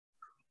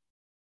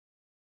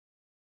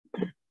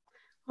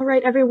All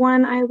right,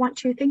 everyone, I want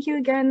to thank you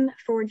again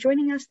for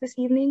joining us this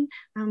evening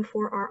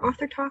for our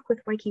author talk with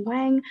Weike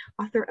Wang,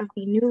 author of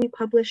the newly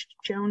published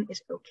Joan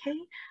is Okay.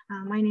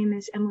 My name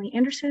is Emily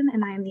Anderson,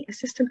 and I am the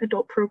Assistant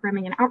Adult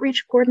Programming and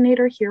Outreach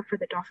Coordinator here for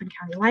the Dauphin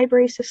County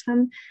Library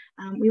System.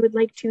 We would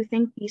like to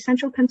thank the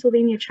Central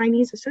Pennsylvania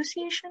Chinese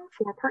Association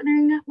for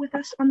partnering with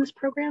us on this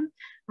program.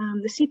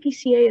 The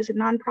CPCA is a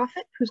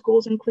nonprofit whose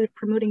goals include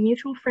promoting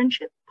mutual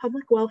friendship,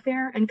 public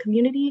welfare, and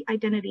community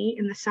identity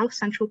in the South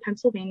Central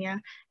Pennsylvania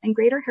and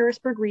Greater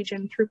Harrisburg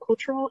region through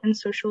cultural and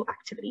social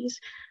activities.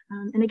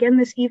 And again,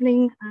 this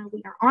evening,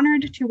 we are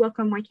honored to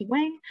welcome Weike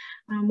Wang.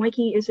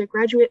 Weike is a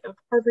graduate of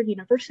Harvard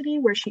University,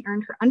 where she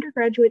earned her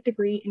undergraduate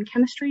degree in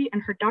chemistry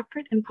and her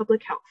doctorate in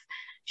public health.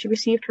 She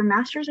received her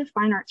Master's of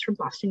Fine Arts from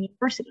Boston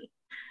University.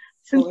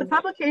 Since the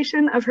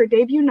publication of her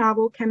debut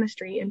novel,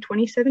 Chemistry, in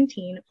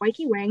 2017,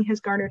 Weike Wang has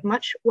garnered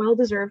much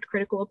well-deserved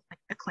critical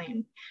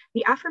acclaim.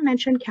 The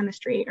aforementioned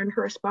Chemistry earned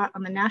her a spot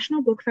on the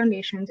National Book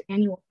Foundation's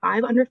annual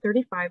 5 Under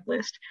 35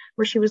 list,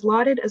 where she was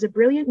lauded as a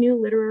brilliant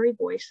new literary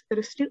voice that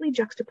astutely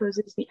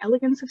juxtaposes the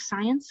elegance of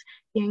science,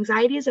 the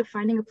anxieties of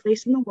finding a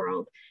place in the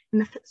world,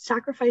 and the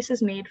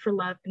sacrifices made for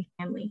love and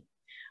family.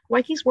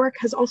 Weike's work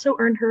has also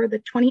earned her the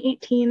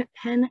 2018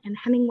 PEN and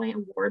Hemingway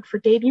Award for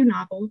debut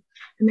novel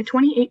and the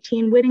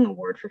 2018 Whiting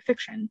Award for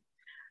fiction.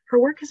 Her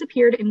work has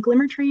appeared in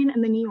Glimmer Train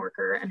and The New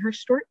Yorker, and her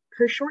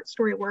short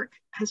story work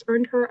has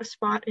earned her a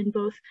spot in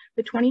both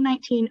the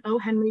 2019 O.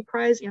 Henry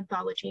Prize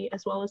anthology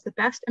as well as the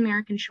Best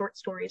American Short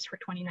Stories for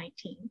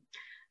 2019.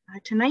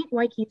 Tonight,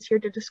 Weike is here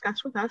to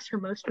discuss with us her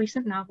most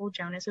recent novel,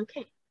 Joan is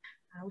Okay.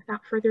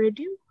 Without further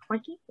ado,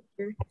 Weike, if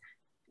you're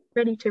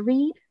ready to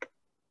read.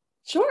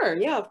 Sure,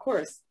 yeah, of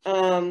course.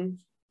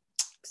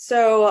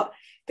 So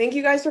thank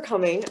you guys for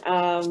coming.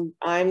 I'm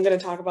going to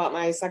talk about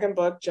my second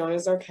book, Joan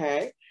is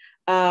Okay.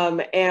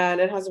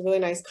 And it has a really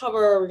nice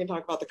cover. We can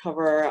talk about the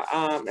cover,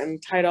 and the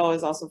title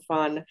is also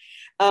fun.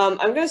 I'm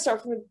going to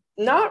start from,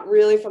 not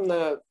really from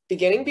the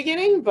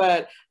beginning,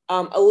 but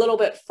a little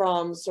bit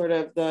from sort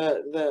of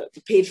the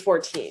page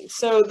 14.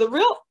 So the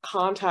real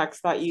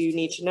context that you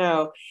need to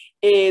know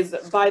is,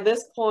 by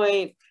this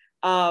point,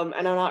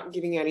 and I'm not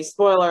giving you any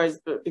spoilers,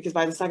 but because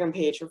by the second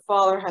page, her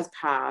father has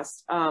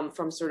passed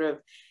from sort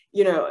of,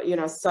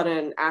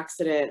 sudden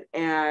accident,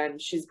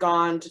 and she's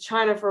gone to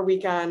China for a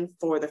weekend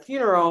for the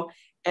funeral,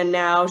 and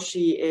now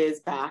she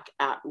is back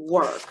at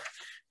work.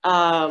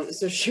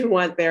 So she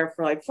went there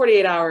for like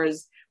 48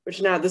 hours,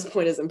 which now at this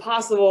point is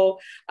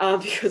impossible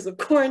because of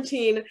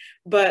quarantine.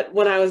 But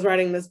when I was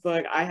writing this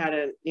book, I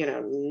hadn't,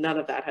 none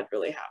of that had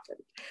really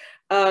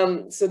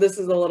happened. So this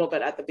is a little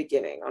bit at the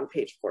beginning on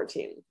page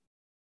 14.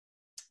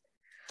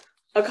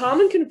 A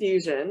common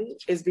confusion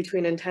is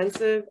between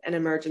intensive and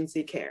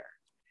emergency care.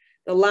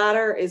 The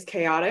latter is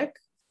chaotic,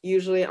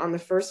 usually on the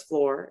first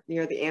floor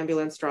near the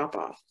ambulance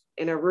drop-off,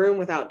 in a room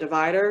without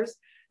dividers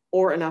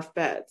or enough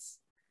beds.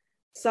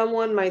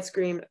 Someone might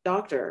scream,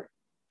 "Doctor,"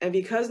 and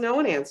because no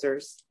one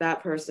answers,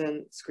 that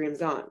person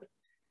screams on.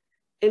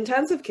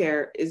 Intensive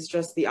care is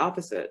just the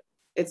opposite.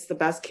 It's the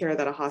best care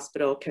that a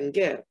hospital can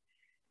give.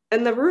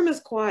 And the room is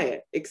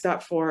quiet,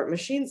 except for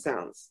machine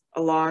sounds,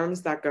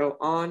 alarms that go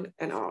on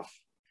and off.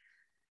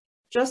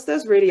 Just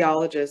as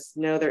radiologists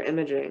know their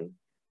imaging,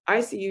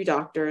 ICU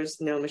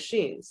doctors know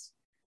machines,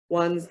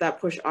 ones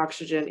that push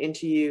oxygen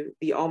into you,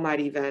 the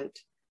almighty vent,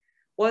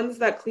 ones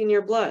that clean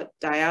your blood,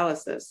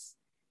 dialysis,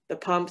 the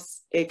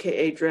pumps,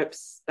 aka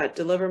drips, that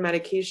deliver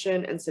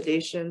medication and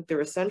sedation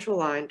through a central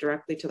line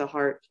directly to the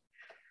heart.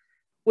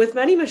 With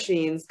many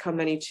machines come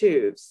many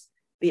tubes,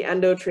 the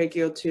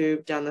endotracheal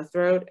tube down the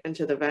throat and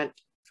to the vent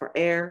for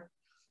air,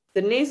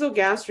 the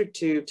nasogastric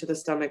tube to the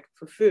stomach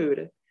for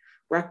food,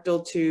 rectal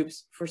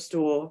tubes for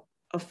stool,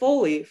 a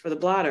Foley for the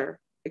bladder,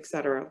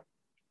 etc.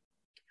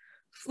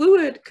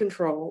 Fluid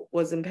control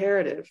was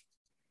imperative.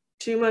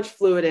 Too much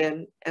fluid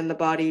in and the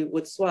body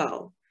would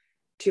swell.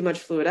 Too much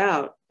fluid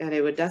out and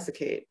it would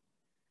desiccate.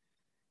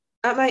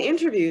 At my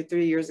interview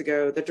 3 years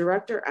ago, the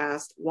director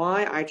asked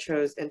why I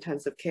chose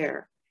intensive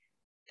care.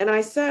 And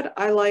I said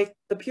I liked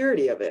the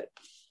purity of it,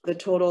 the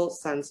total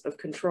sense of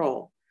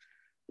control.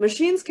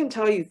 Machines can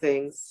tell you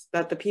things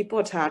that the people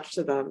attached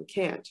to them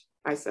can't,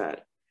 I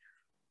said.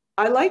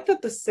 I like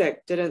that the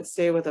sick didn't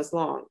stay with us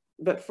long,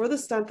 but for the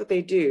stunt that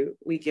they do,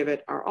 we give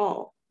it our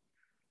all.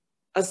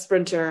 A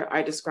sprinter,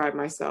 I described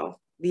myself.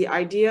 The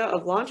idea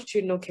of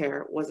longitudinal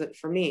care wasn't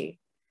for me.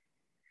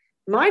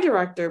 My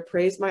director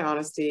praised my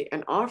honesty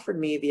and offered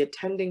me the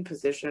attending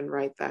position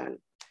right then.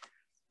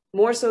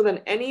 More so than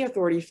any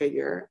authority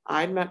figure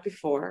I'd met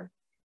before,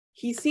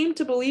 he seemed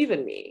to believe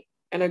in me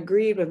and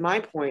agreed with my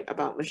point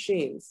about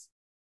machines.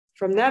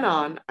 From then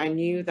on, I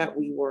knew that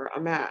we were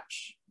a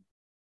match.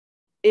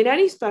 In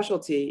any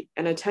specialty,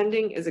 an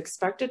attending is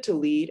expected to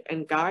lead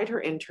and guide her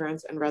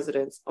interns and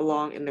residents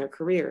along in their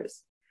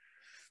careers.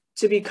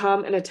 To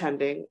become an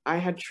attending, I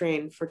had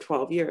trained for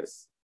 12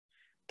 years.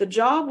 The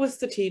job was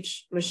to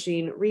teach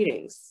machine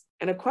readings,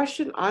 and a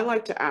question I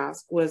liked to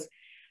ask was,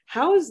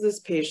 how is this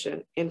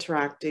patient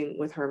interacting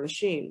with her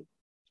machine?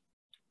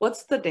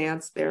 What's the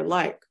dance they're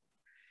like?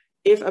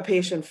 If a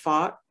patient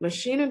fought,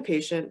 machine and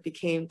patient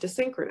became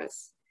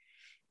desynchronous.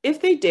 If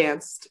they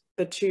danced,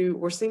 the two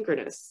were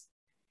synchronous.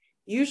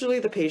 Usually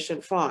the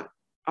patient fought.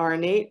 Our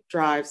innate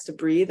drives to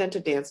breathe and to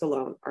dance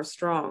alone are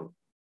strong.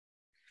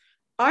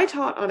 I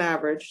taught on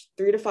average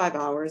 3 to 5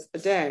 hours a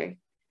day.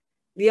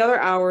 The other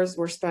hours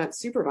were spent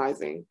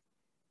supervising.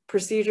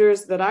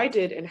 Procedures that I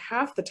did in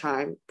half the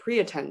time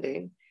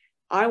pre-attending,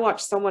 I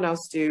watched someone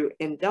else do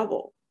in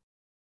double.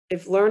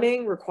 If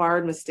learning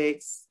required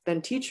mistakes,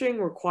 then teaching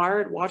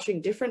required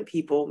watching different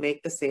people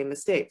make the same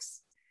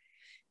mistakes.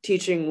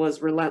 Teaching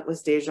was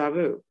relentless deja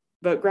vu,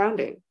 but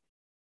grounding.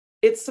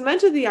 It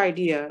cemented the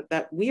idea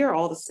that we are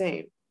all the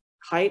same.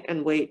 Height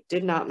and weight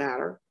did not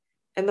matter,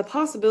 and the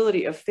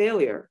possibility of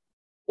failure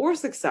or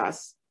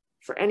success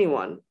for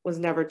anyone was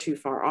never too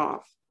far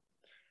off.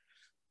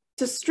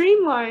 To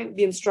streamline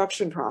the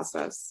instruction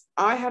process,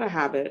 I had a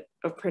habit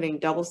of printing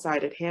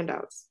double-sided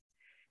handouts.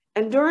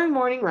 And during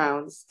morning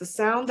rounds, the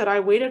sound that I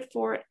waited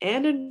for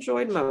and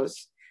enjoyed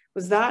most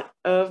was that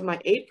of my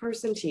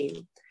 8-person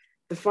team,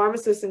 the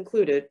pharmacists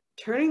included,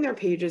 turning their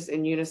pages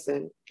in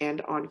unison and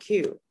on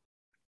cue.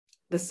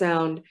 The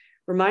sound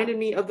reminded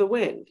me of the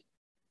wind,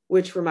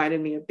 which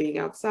reminded me of being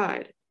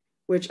outside,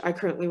 which I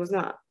currently was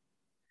not.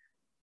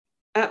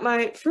 At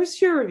my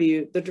first year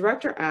review, the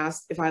director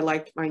asked if I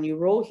liked my new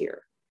role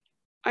here.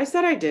 I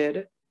said I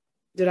did.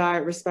 Did I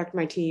respect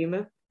my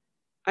team?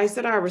 I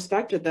said I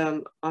respected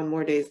them on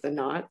more days than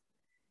not.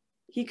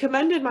 He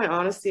commended my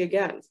honesty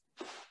again.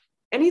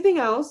 Anything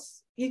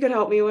else he could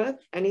help me with?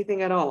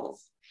 Anything at all?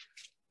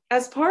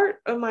 As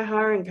part of my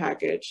hiring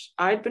package,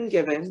 I'd been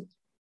given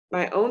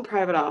my own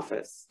private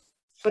office,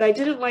 but I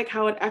didn't like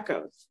how it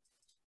echoed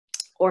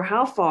or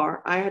how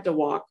far I had to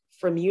walk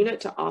from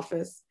unit to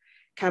office,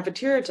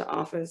 cafeteria to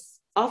office,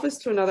 office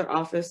to another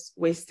office,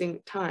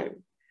 wasting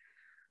time.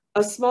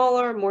 A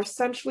smaller, more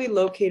centrally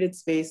located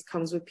space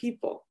comes with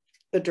people,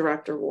 the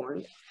director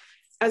warned,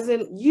 as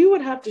in you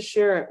would have to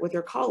share it with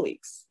your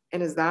colleagues.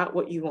 And is that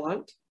what you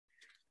want?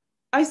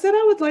 I said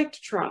I would like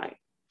to try.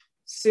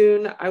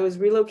 Soon I was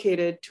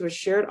relocated to a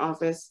shared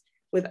office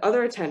with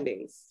other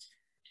attendings.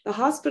 The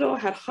hospital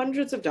had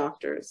hundreds of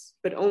doctors,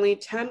 but only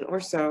 10 or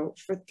so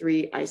for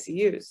 3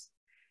 ICUs.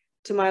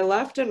 To my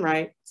left and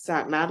right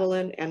sat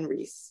Madeline and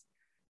Reese.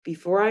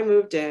 Before I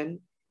moved in,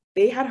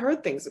 they had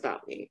heard things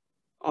about me,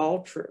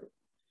 all true.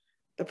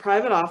 The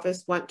private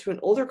office went to an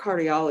older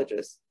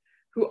cardiologist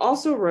who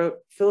also wrote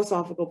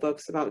philosophical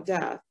books about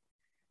death.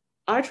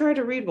 I tried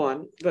to read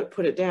one, but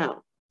put it down.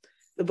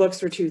 The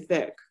books were too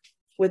thick,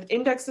 with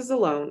indexes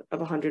alone of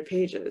 100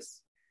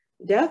 pages.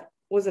 Death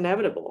was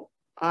inevitable.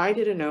 I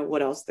didn't know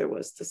what else there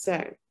was to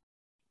say.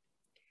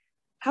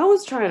 How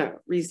was China?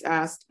 Reese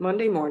asked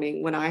Monday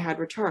morning when I had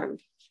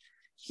returned.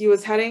 He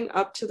was heading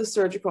up to the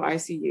surgical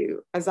ICU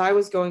as I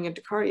was going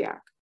into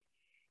cardiac.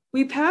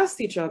 We passed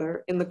each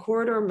other in the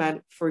corridor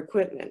meant for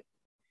equipment.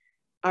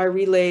 I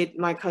relayed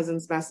my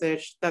cousin's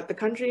message that the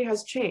country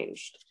has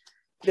changed.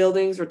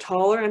 Buildings were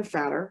taller and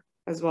fatter,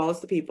 as well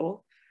as the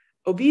people.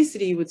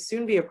 Obesity would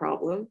soon be a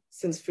problem,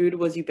 since food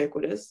was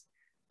ubiquitous,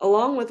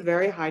 along with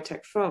very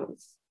high-tech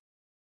phones.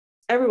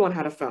 Everyone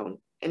had a phone,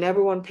 and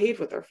everyone paid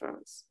with their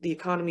phones. The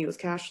economy was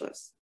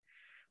cashless.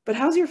 But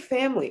how's your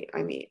family,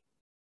 I mean?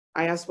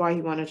 I asked why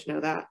he wanted to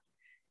know that.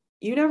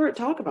 You never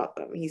talk about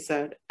them, he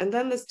said, and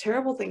then this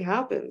terrible thing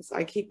happens.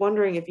 I keep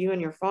wondering if you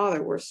and your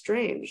father were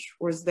estranged.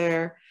 Was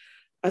there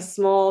a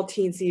small,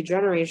 teensy,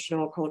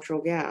 generational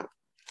cultural gap?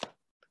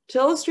 To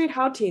illustrate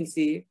how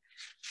teensy,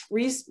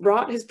 Reese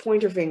brought his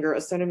pointer finger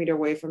a centimeter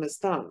away from his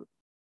thumb.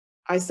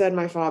 I said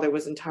my father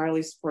was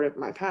entirely supportive of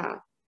my path.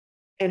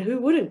 And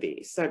who wouldn't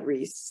be, said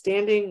Reese,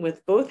 standing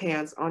with both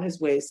hands on his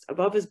waist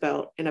above his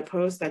belt in a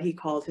pose that he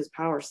called his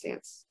power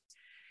stance.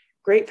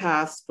 Great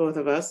paths, both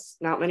of us.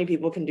 Not many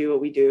people can do what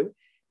we do.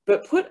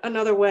 But put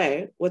another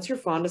way, what's your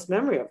fondest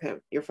memory of him,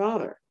 your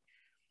father?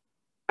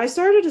 I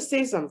started to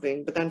say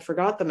something, but then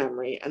forgot the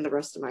memory and the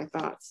rest of my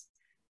thoughts.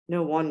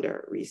 No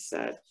wonder, Reese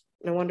said.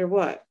 No wonder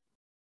what?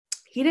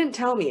 He didn't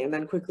tell me and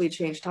then quickly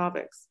changed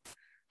topics.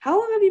 How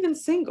long have you been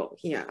single?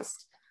 He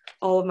asked.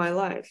 All of my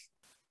life.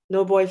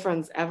 No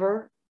boyfriends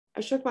ever?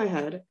 I shook my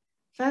head.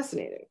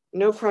 Fascinating.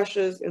 No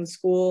crushes in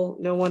school,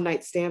 no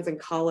one-night stands in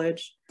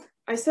college.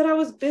 I said I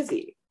was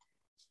busy.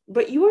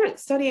 But you weren't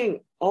studying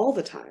all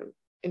the time.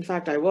 In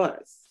fact, I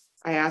was.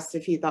 I asked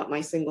if he thought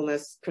my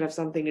singleness could have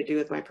something to do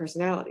with my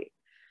personality.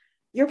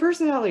 Your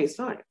personality is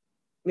fine.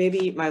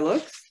 Maybe my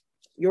looks?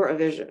 You're a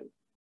vision.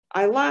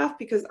 I laughed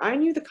because I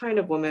knew the kind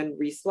of woman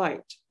Reese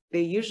liked.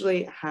 They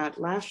usually had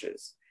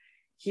lashes.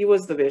 He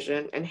was the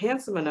vision and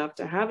handsome enough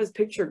to have his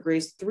picture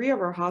grace 3 of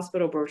our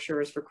hospital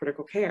brochures for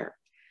critical care.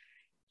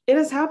 It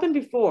has happened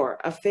before.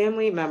 A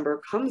family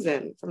member comes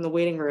in from the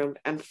waiting room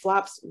and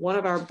flaps one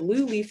of our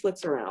blue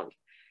leaflets around.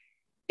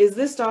 Is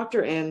this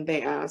doctor in?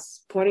 They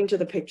ask, pointing to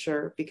the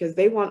picture because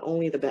they want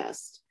only the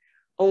best.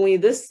 Only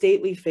this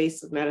stately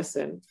face of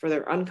medicine for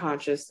their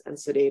unconscious and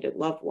sedated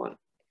loved one.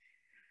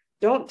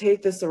 Don't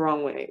take this the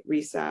wrong way,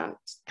 Reese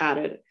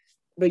added,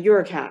 but you're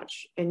a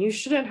catch, and you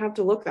shouldn't have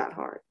to look that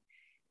hard.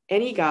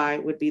 Any guy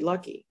would be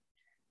lucky.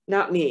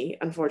 Not me,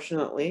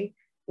 unfortunately.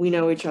 We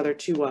know each other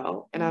too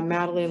well, and I'm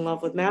madly in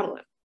love with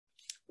Madeline.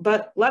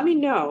 But let me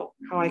know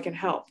how I can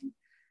help.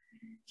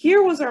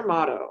 Here was our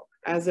motto,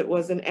 as it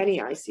was in any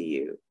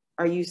ICU.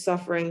 Are you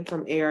suffering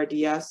from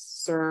ARDS,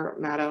 sir,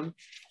 madam?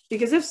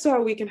 Because if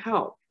so, we can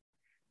help.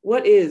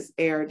 What is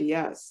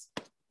ARDS?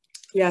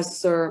 Yes,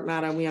 sir,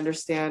 madam, we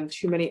understand.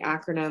 Too many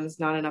acronyms,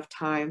 not enough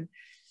time.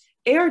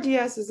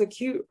 ARDS is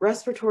acute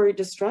respiratory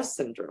distress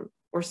syndrome,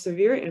 or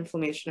severe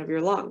inflammation of your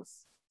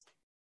lungs.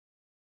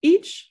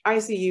 Each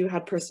ICU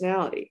had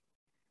personality.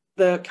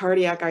 The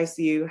cardiac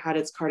ICU had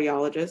its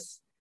cardiologists,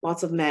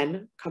 lots of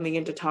men coming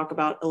in to talk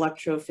about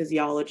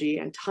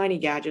electrophysiology and tiny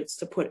gadgets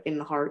to put in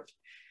the heart.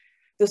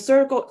 The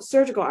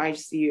surgical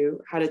ICU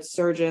had its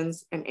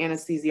surgeons and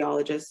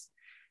anesthesiologists,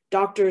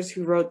 doctors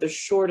who wrote the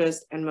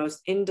shortest and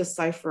most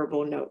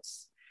indecipherable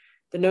notes.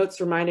 The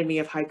notes reminded me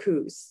of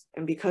haikus,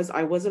 and because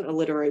I wasn't a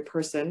literary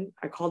person,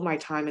 I called my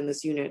time in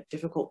this unit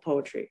difficult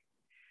poetry.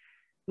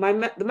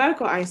 The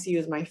medical ICU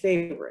is my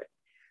favorite.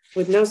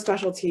 With no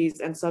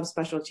specialties and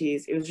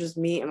subspecialties, it was just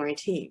me and my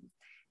team,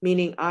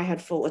 meaning I had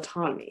full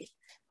autonomy.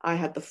 I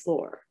had the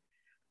floor.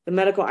 The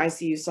medical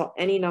ICU saw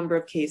any number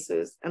of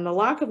cases, and the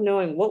lack of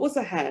knowing what was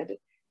ahead,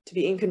 to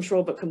be in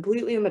control but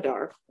completely in the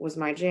dark, was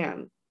my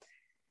jam.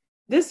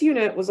 This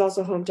unit was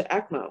also home to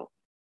ECMO,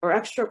 or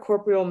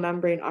extracorporeal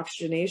membrane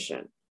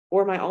oxygenation,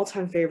 or my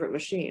all-time favorite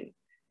machine.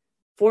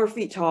 4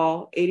 feet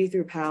tall,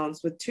 83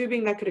 pounds, with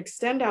tubing that could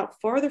extend out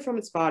farther from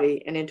its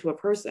body and into a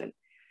person.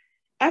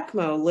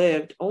 ECMO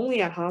lived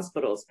only at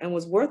hospitals and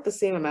was worth the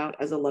same amount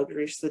as a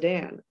luxury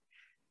sedan.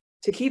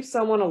 To keep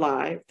someone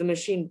alive, the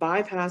machine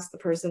bypassed the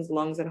person's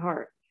lungs and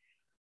heart.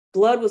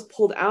 Blood was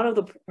pulled out of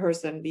the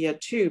person via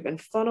tube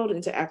and funneled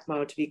into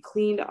ECMO to be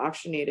cleaned,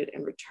 oxygenated,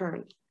 and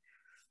returned.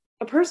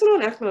 A person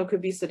on ECMO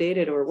could be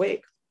sedated or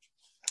awake.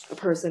 A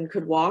person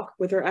could walk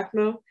with her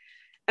ECMO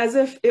as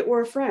if it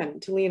were a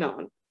friend to lean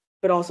on,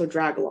 but also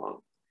drag along.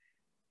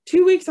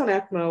 2 weeks on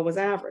ECMO was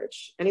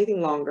average.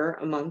 Anything longer,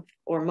 a month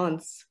or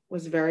months,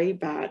 was very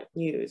bad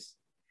news.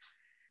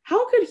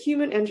 How could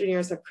human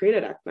engineers have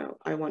created ECMO,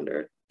 I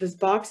wondered? This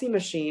boxy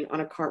machine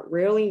on a cart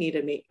rarely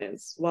needed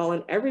maintenance, while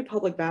in every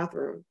public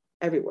bathroom,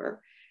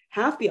 everywhere,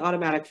 half the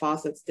automatic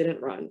faucets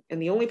didn't run,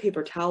 and the only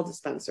paper towel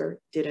dispenser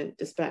didn't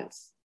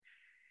dispense.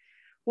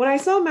 When I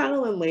saw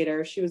Madeline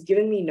later, she was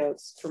giving me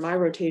notes for my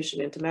rotation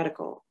into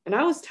medical, and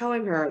I was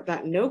telling her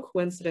that no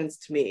coincidence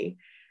to me,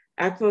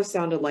 ECMO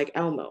sounded like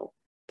Elmo,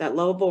 that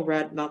lovable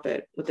red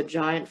Muppet with the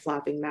giant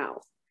flapping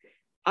mouth.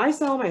 I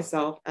saw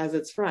myself as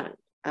its friend,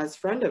 as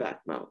friend of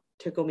ECMO,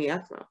 tickle me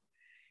ECMO.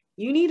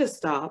 You need to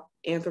stop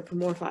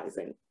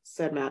anthropomorphizing,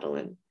 said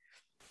Madeline.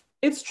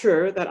 It's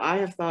true that I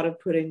have thought of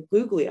putting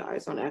googly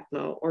eyes on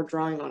ECMO or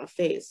drawing on a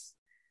face.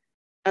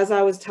 As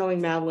I was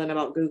telling Madeline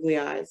about googly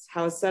eyes,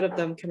 how a set of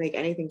them can make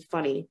anything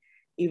funny,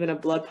 even a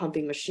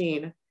blood-pumping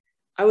machine,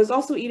 I was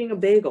also eating a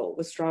bagel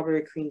with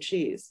strawberry cream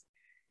cheese.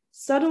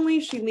 Suddenly,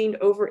 she leaned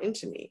over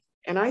into me,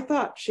 and I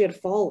thought she had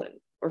fallen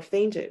or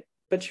fainted,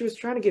 but she was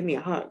trying to give me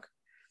a hug.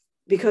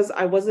 Because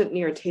I wasn't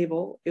near a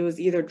table, it was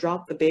either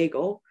drop the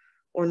bagel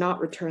or not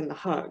return the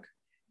hug.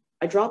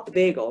 I dropped the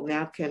bagel,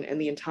 napkin, and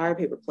the entire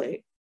paper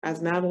plate,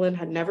 as Madeline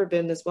had never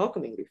been this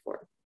welcoming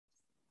before.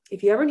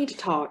 If you ever need to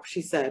talk,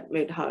 she said,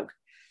 mid-hug.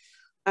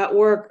 At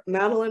work,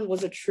 Madeline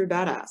was a true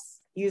badass,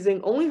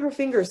 using only her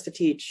fingers to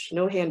teach,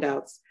 no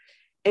handouts,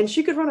 and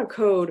she could run a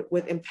code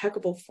with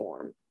impeccable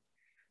form.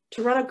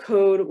 To run a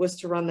code was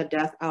to run the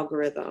death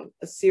algorithm,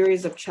 a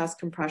series of chest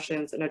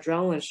compressions and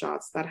adrenaline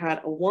shots that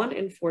had a 1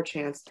 in 4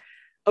 chance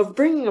of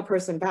bringing a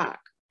person back.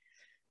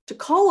 To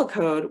call a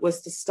code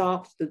was to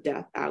stop the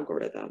death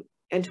algorithm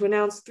and to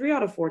announce 3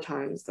 out of 4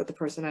 times that the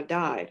person had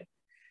died.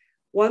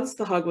 Once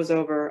the hug was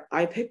over,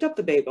 I picked up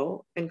the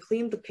bagel and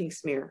cleaned the pink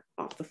smear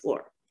off the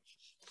floor.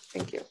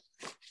 Thank you.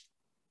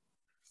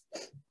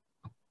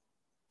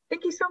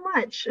 Thank you so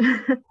much.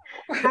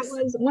 That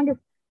was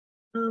wonderful.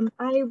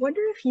 I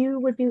wonder if you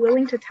would be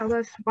willing to tell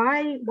us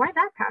why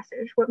that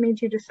passage? What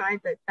made you decide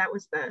that that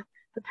was the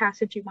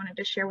passage you wanted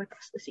to share with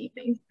us this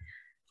evening?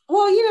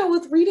 Well, you know,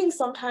 with reading,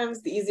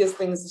 sometimes the easiest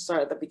thing is to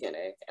start at the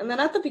beginning. And then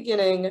at the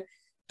beginning,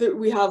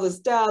 we have this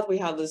death, we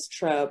have this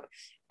trip.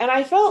 And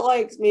I felt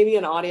like maybe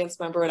an audience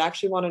member would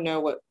actually want to know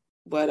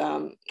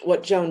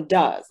what Joan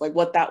does, like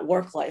what that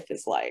work life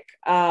is like.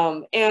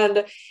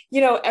 And,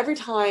 you know, every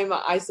time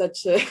I said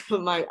to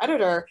my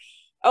editor,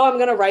 oh, I'm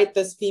going to write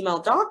this female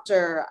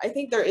doctor, I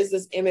think there is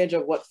this image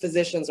of what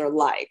physicians are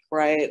like,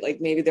 right? Like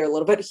maybe they're a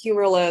little bit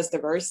humorless,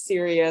 they're very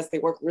serious, they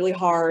work really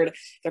hard,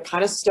 they're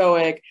kind of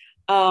stoic,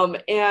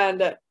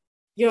 and,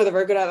 you know, they're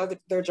very good at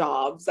their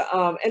jobs.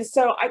 And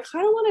so I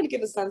kind of wanted to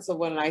give a sense of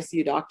what an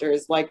ICU doctor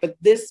is like, but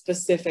this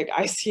specific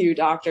ICU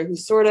doctor who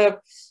sort of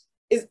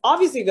is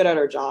obviously good at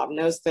her job,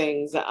 knows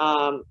things,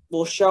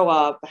 will show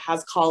up,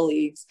 has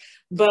colleagues,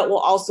 but will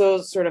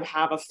also sort of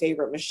have a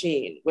favorite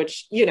machine,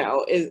 which, you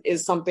know,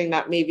 is something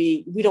that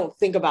maybe we don't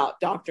think about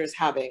doctors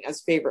having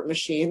as favorite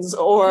machines,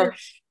 or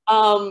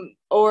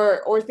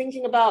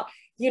thinking about,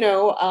 you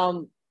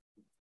know,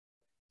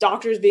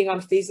 doctors being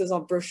on faces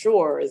on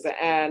brochures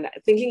and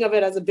thinking of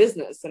it as a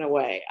business in a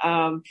way,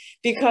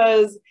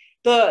 because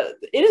it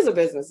is a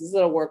business.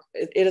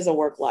 It is a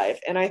work life.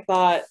 And I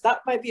thought that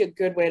might be a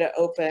good way to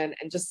open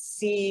and just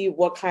see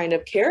what kind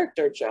of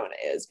character Joan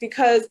is,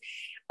 because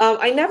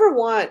I never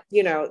want,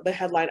 you know, the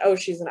headline, oh,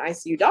 she's an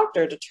ICU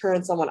doctor, to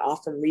turn someone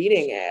off from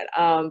reading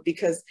it,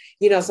 because,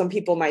 you know, some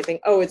people might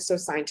think, oh, it's so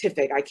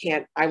scientific,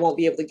 I won't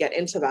be able to get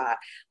into that,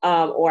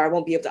 or I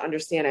won't be able to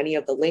understand any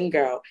of the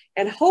lingo.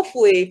 And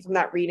hopefully from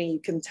that reading,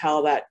 you can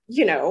tell that,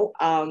 you know,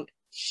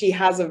 she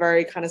has a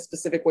very kind of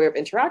specific way of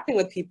interacting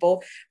with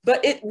people,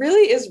 but it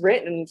really is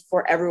written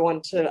for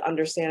everyone to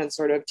understand and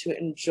sort of to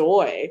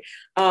enjoy.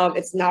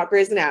 It's not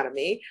Grey's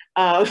Anatomy.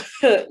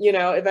 You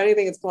know, if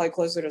anything, it's probably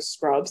closer to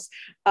Scrubs,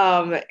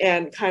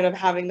 and kind of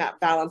having that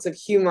balance of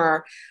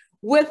humor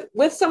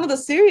with some of the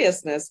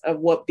seriousness of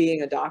what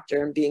being a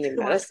doctor and being in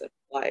medicine,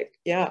 like,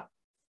 yeah.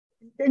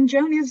 And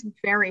Joan is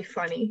very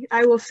funny.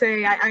 I will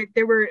say,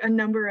 there were a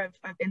number of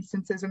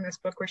instances in this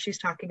book where she's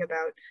talking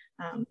about,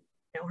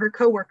 you know, her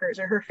coworkers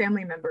or her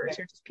family members,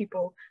 or just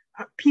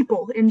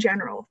people in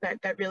general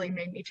that really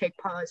made me take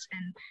pause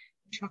and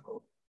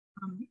chuckle.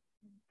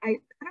 I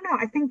don't know.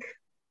 I think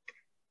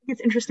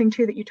it's interesting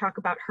too that you talk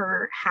about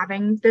her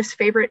having this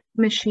favorite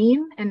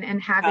machine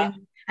and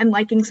having and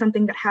liking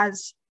something that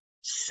has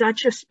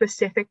such a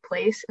specific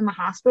place in the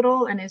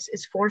hospital and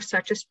is for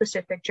such a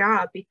specific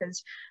job,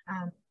 because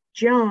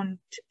Joan,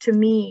 to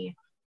me,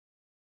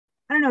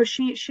 I don't know,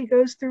 she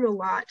goes through a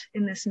lot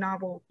in this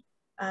novel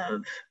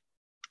of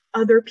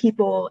other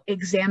people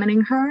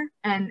examining her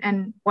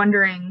and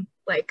wondering,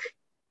 like,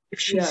 if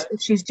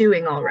she's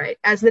doing all right.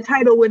 As the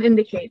title would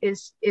indicate,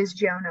 is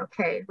Joan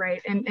okay,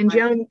 right? And right.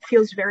 Joan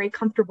feels very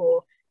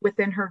comfortable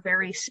within her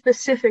very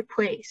specific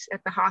place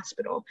at the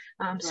hospital,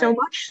 so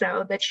much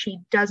so that she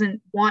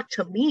doesn't want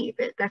to leave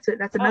it. That's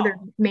another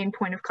main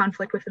point of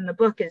conflict within the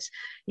book, is,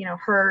 you know,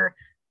 her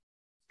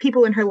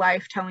people in her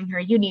life telling her,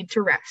 you need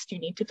to rest, you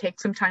need to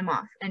take some time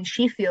off, and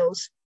she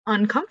feels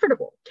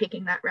uncomfortable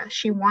taking that rest.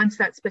 She wants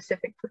that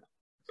specific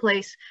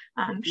place.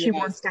 She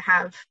wants to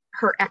have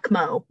her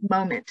ECMO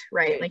moment,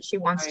 right? Like, she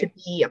wants to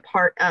be a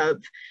part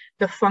of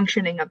the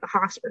functioning of the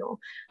hospital,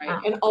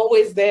 and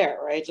always there,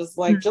 right? Just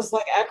like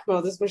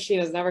ECMO, this machine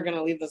is never going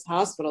to leave this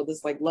hospital,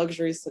 this like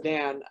luxury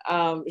sedan.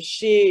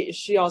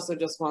 She also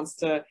just wants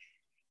to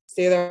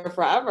stay there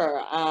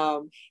forever.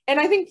 And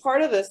I think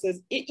part of this is,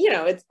 you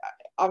know, it's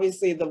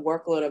obviously the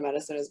workload of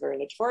medicine is very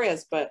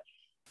notorious, but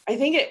I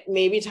think it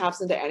maybe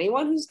taps into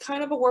anyone who's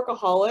kind of a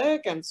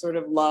workaholic and sort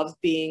of loves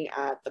being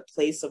at the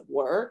place of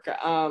work.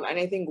 And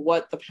I think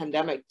what the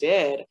pandemic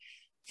did,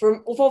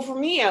 for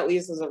me, at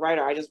least as a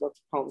writer, I just work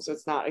from home, so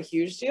it's not a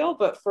huge deal.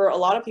 But for a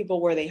lot of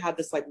people where they had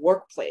this like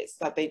workplace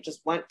that they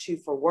just went to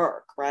for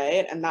work,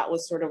 right? And that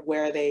was sort of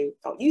where they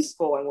felt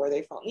useful and where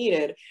they felt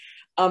needed.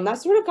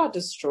 That sort of got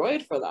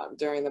destroyed for them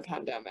during the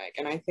pandemic.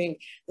 And I think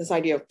this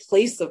idea of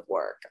place of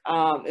work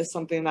is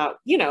something that,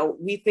 you know,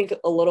 we think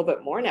a little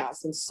bit more now,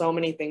 since so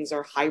many things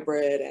are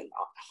hybrid and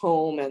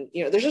home, and,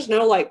 you know, there's just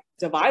no like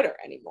divider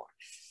anymore.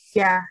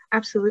 Yeah,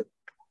 absolutely.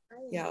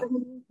 Yeah.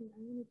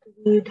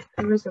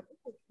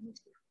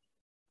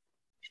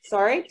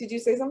 Sorry, did you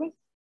say something?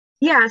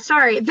 Yeah,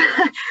 sorry.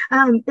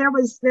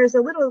 There's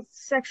a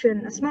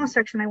small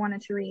section I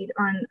wanted to read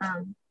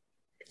on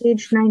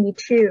page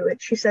 92.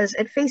 She says,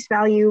 at face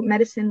value,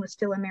 medicine was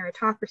still a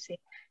meritocracy,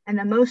 and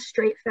the most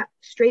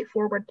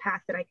straightforward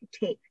path that I could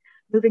take.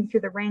 Moving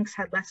through the ranks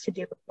had less to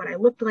do with what I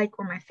looked like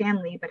or my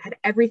family, but had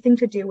everything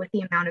to do with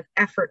the amount of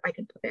effort I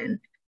could put in.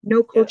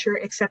 No culture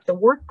except the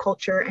work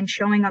culture, and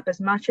showing up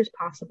as much as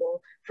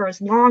possible for as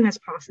long as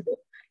possible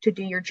to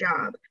do your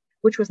job,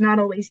 which was not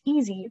always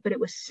easy, but it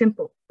was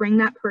simple. Bring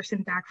that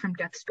person back from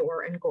death's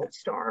door and gold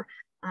star.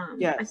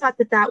 I thought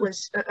that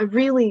was a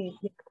really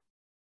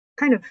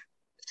kind of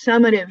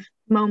summative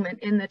moment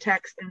in the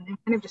text, and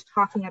kind of just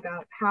talking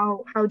about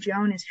how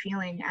Joan is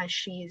feeling as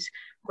she's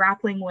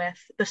grappling with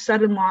the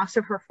sudden loss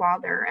of her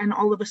father, and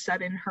all of a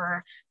sudden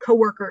her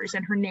coworkers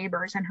and her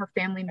neighbors and her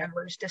family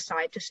members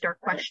decide to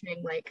start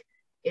questioning, like,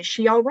 is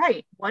she all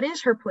right? What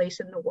is her place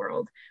in the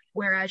world?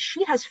 Whereas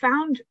she has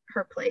found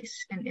her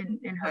place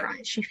in her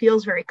eyes. She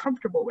feels very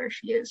comfortable where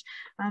she is.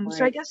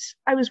 So I guess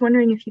I was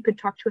wondering if you could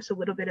talk to us a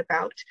little bit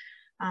about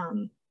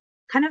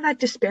kind of that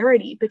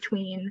disparity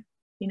between,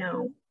 you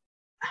know,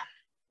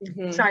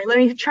 sorry, let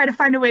me try to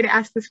find a way to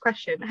ask this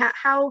question.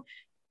 How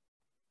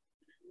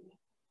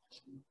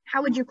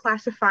would you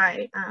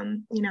classify,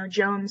 you know,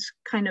 Joan's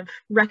kind of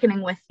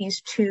reckoning with these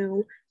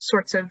two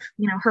sorts of,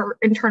 you know, her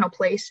internal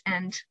place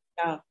and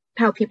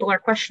how people are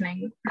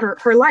questioning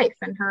her life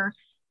and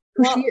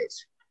who she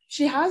is?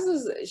 She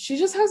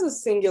just has a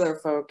singular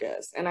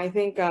focus. And I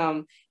think,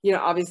 you know,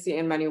 obviously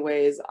in many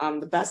ways,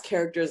 the best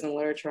characters in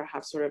literature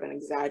have sort of an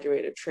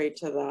exaggerated trait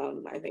to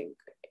them. I think,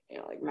 you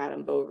know, like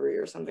Madame Bovary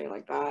or something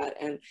like that.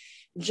 And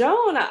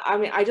Joan, I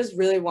mean, I just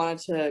really wanted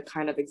to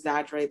kind of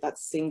exaggerate that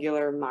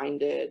singular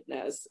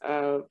mindedness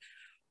of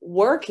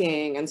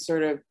working and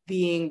sort of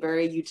being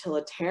very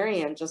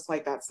utilitarian, just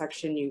like that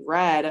section you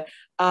read,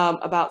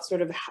 about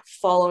sort of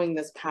following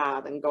this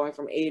path and going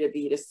from A to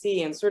B to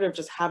C, and sort of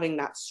just having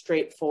that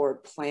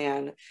straightforward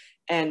plan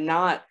and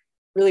not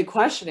really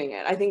questioning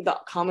it. I think the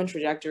common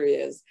trajectory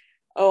is,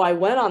 oh, I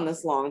went on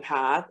this long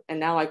path and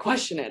now I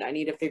question it. I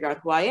need to figure out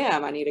who I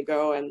am. I need to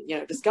go and, you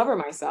know, discover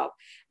myself.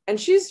 And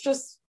she's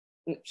just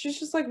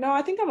like, no,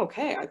 I think I'm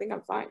okay. I think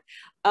I'm fine.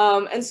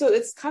 And so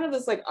it's kind of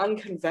this like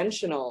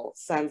unconventional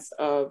sense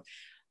of,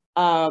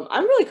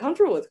 I'm really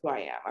comfortable with who I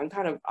am. I'm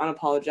kind of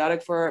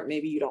unapologetic for it.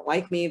 Maybe you don't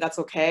like me. That's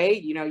okay.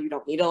 You know, you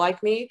don't need to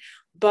like me.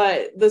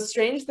 But the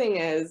strange thing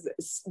is,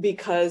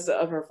 because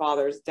of her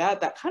father's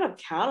death, that kind of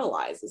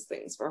catalyzes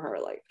things for her.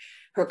 Like,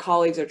 her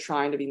colleagues are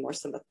trying to be more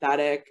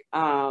sympathetic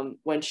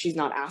when she's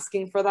not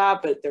asking for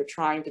that, but they're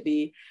trying to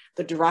be.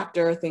 The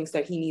director thinks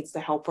that he needs to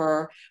help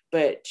her,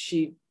 but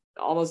she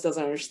almost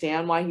doesn't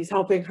understand why he's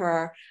helping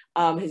her.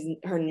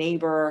 Her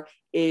neighbor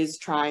is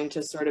trying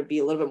to sort of be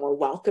a little bit more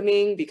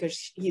welcoming,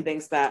 because he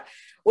thinks that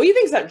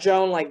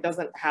Joan like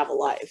doesn't have a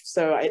life.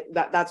 So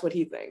that's what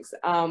he thinks.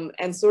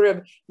 And sort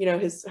of, you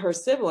know, her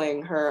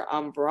sibling, her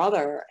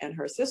brother and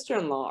her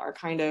sister-in-law are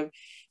kind of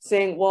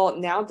saying, well,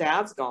 now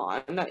dad's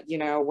gone, you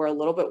know, we're a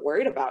little bit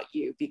worried about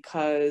you,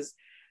 because,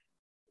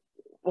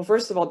 well,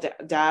 first of all,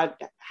 dad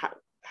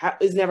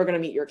is never going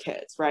to meet your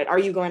kids, right? Are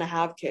you going to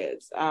have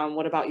kids?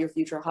 What about your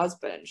future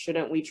husband?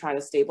 Shouldn't we try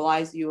to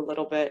stabilize you a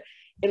little bit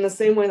in the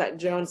same way that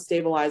Joan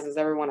stabilizes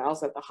everyone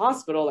else at the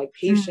hospital, like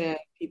patients,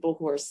 people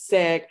who are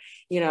sick,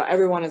 you know,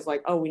 everyone is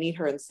like, oh, we need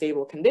her in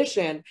stable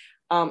condition.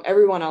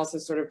 Everyone else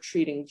is sort of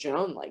treating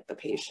Joan like the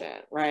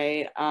patient,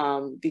 right?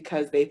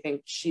 Because they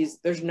think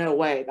there's no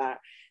way that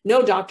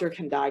no doctor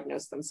can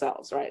diagnose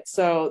themselves, right?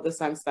 So the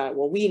sense that,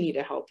 well, we need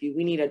to help you,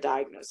 we need to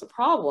diagnose a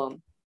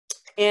problem.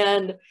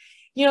 And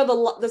you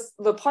know,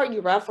 the part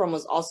you read from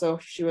was also,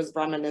 she was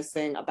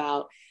reminiscing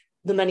about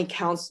the many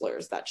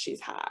counselors that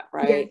she's had,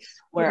 right? Yes.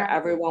 Where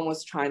everyone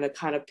was trying to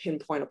kind of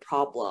pinpoint a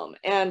problem.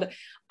 And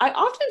I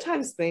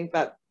oftentimes think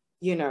that,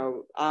 you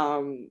know,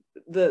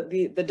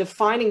 the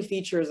defining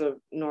features of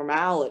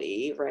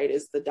normality, right,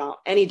 is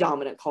any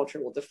dominant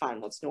culture will define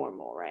what's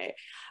normal, right?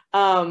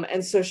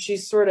 And so she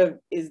sort of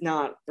is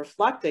not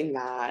reflecting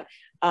that,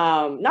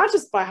 not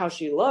just by how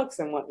she looks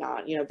and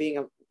whatnot, you know, being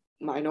a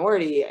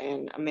minority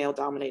in a male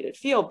dominated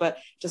field, but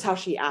just how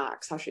she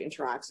acts, how she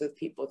interacts with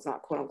people. It's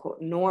not quote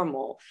unquote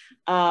normal.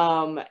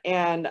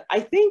 And I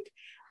think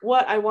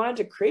what I wanted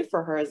to create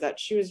for her is that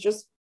she was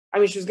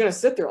going to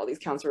sit through all these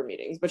counselor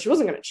meetings, but she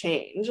wasn't going to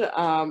change.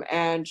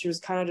 And she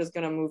was kind of just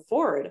going to move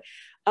forward.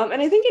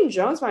 And I think in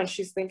Joan's mind,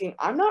 she's thinking,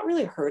 I'm not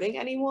really hurting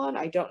anyone.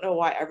 I don't know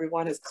why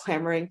everyone is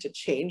clamoring to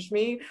change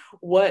me.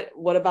 What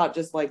about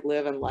just like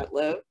live and let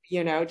live,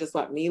 you know, just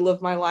let me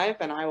live my life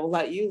and I will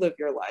let you live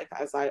your life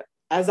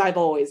as I've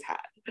always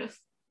had.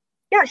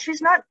 Yeah,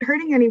 she's not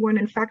hurting anyone.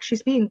 In fact,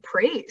 she's being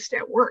praised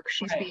at work.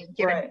 She's being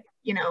given,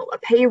 you know, a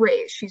pay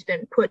raise. She's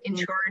been put in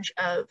charge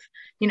of,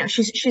 you know,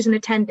 she's an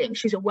attending.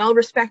 She's a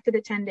well-respected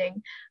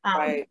attending.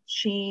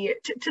 She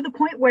to the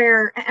point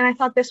where, and I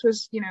thought this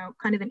was, you know,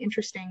 kind of an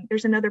interesting.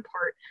 There's another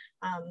part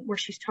where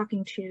she's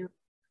talking to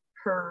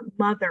her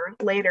mother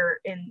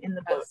later in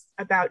the book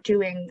about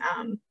doing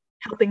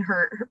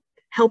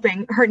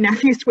helping her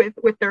nephews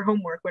with their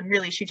homework, when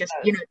really she just,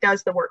 you know,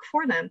 does the work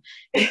for them.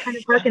 And it kind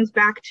of harkens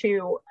back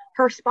to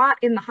her spot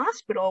in the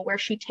hospital, where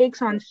she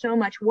takes on so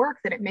much work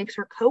that it makes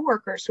her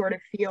coworkers sort of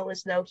feel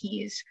as though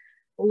he's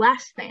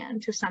less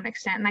than, to some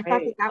extent. And I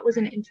thought that was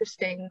an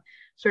interesting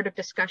sort of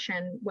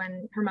discussion,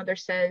 when her mother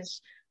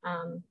says,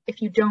 if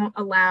you don't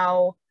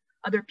allow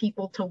other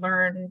people to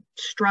learn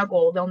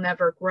struggle, they'll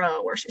never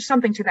grow, or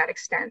something to that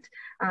extent.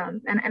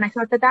 And I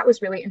thought that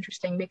was really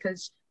interesting,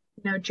 because,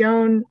 you know,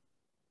 Joan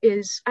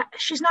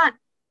she's not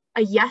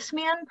a yes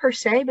man per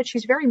se, but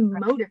she's very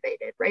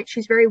motivated, right?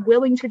 She's very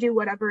willing to do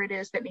whatever it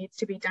is that needs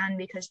to be done,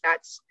 because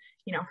that's,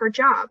 you know, her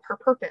job, her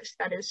purpose.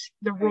 That is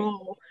the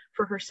role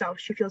for herself.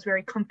 She feels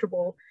very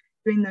comfortable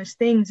doing those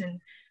things. And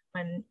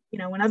when, you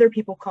know, when other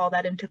people call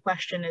that into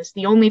question, is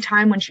the only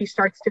time when she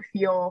starts to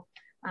feel,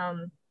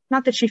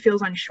 not that she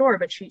feels unsure,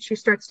 but she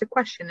starts to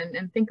question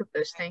and think of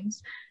those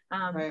things.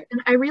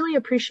 And I really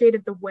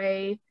appreciated the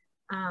way,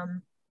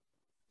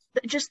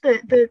 just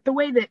the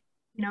way that,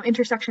 you know,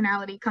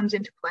 intersectionality comes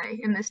into play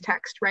in this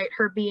text, right?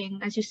 Her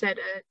being, as you said,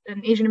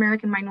 an Asian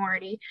American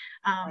minority,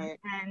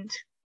 and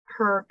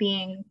her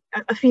being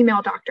a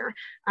female doctor.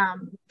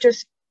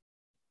 Just,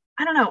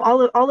 I don't know,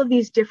 all of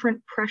these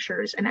different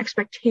pressures and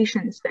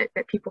expectations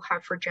that people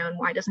have for Joan.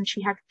 Why doesn't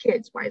she have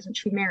kids? Why isn't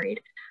she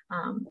married?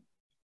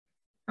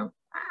 So,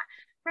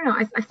 I don't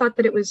know. I thought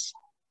that it was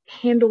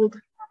handled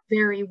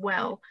very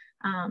well.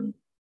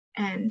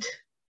 And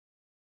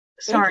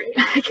sorry,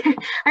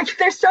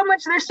 there's so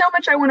much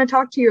I want to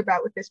talk to you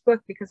about with this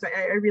book, because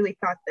I really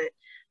thought that,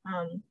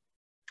 I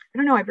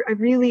don't know, I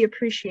really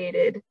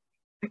appreciated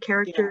a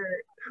character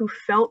who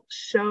felt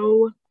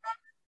so,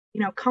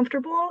 you know,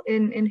 comfortable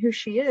in who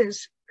she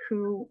is,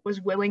 who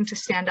was willing to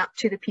stand up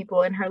to the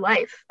people in her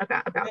life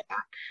about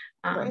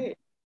that.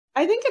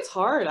 I think it's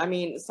hard. I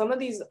mean, some of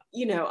these,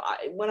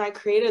 when I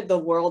created the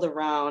world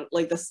around,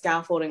 like the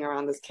scaffolding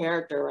around this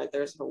character, right?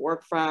 There's her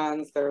work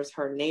friends, there's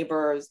her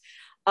neighbors.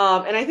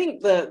 And I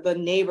think the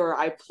neighbor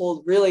I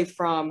pulled really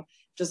from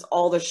just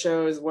all the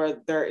shows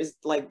where there is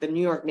like the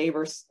New York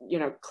neighbors,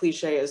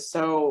 cliche is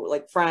so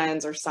like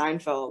Friends or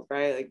Seinfeld,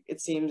 right? Like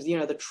it seems,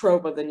 the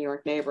trope of the New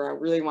York neighbor. I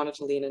really wanted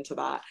to lean into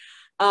that.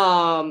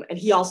 And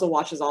he also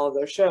watches all of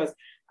those shows.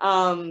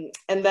 And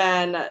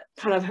then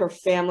kind of her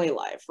family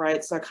life,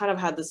 right? So I kind of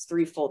had this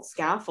threefold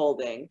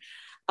scaffolding.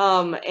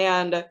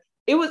 And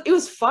it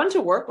was fun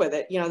to work with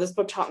it. This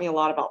book taught me a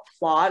lot about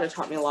plot. It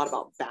taught me a lot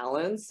about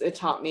balance. It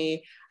taught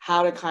me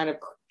how to kind of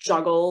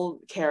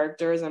juggle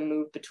characters and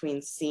move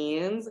between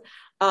scenes.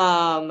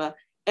 And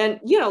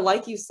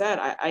like you said,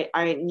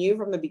 I knew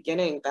from the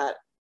beginning that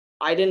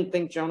I didn't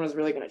think Joan was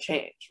really going to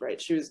change, right?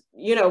 She was,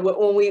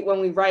 when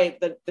we write,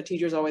 the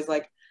teacher's always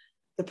like,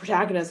 the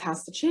protagonist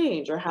has to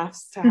change or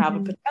has to have a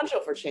potential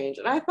for change.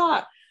 And I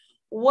thought,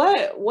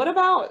 what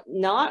about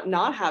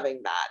not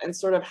having that and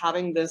sort of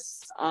having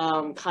this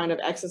kind of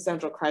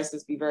existential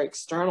crisis be very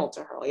external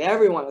to her? Like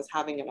everyone is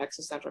having an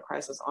existential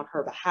crisis on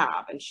her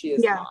behalf, and she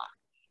is not,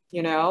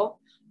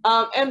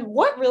 and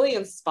what really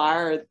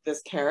inspired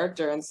this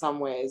character in some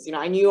ways,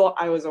 I knew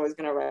I was always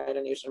going to write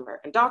an Asian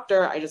American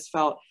doctor. I just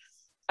felt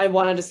I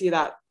wanted to see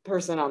that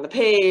person on the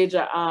page.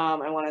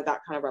 I wanted that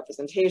kind of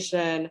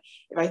representation.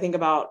 If I think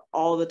about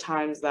all the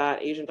times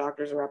that Asian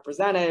doctors are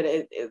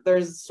represented,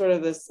 there's sort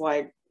of this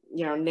like,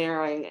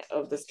 narrowing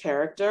of this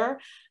character.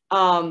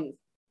 But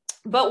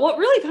what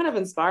really kind of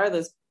inspired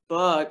this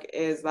book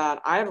is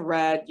that I've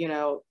read,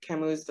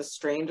 Camus' The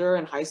Stranger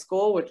in high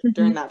school, which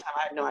during that time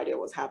I had no idea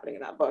what was happening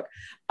in that book.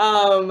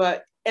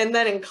 And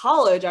then in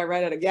college, I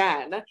read it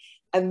again.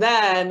 And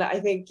then I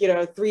think,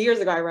 3 years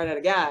ago, I read it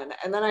again.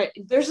 And then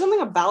there's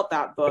something about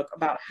that book,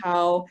 about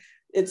how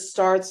it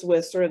starts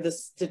with sort of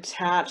this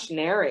detached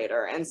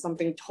narrator and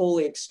something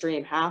totally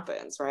extreme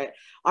happens, right?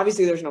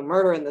 Obviously, there's no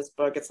murder in this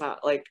book. It's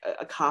not like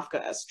a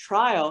Kafka-esque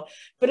trial.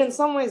 But in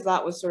some ways,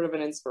 that was sort of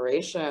an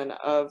inspiration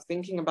of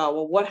thinking about,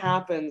 well, what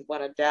happens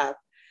when a death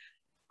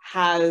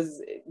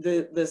has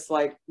this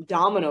like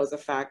dominoes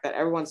effect that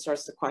everyone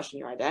starts to question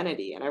your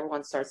identity, and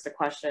everyone starts to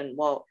question,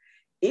 well,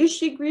 is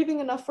she grieving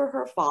enough for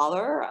her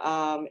father?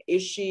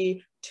 Is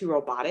she too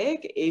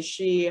robotic? Is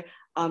she,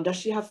 does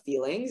she have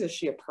feelings? Is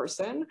she a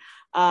person?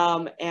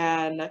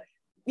 And,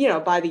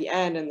 by the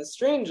end in The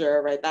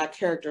Stranger, right, that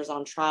character's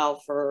on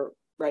trial for,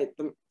 right,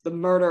 the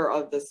murder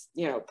of this,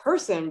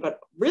 person,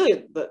 but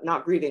really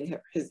not grieving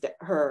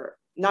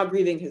not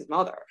grieving his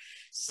mother.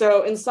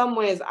 So in some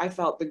ways, I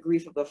felt the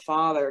grief of the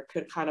father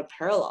could kind of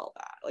parallel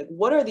that. Like,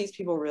 what are these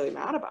people really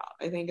mad about?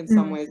 I think in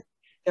some ways,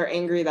 they're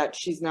angry that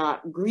she's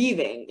not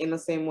grieving in the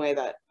same way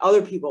that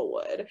other people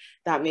would.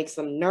 That makes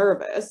them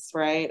nervous,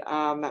 right?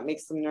 That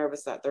makes them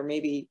nervous that they're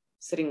maybe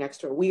sitting next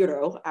to a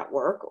weirdo at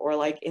work or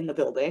like in the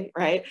building,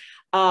 right?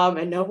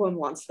 And no one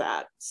wants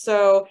that.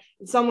 So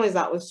in some ways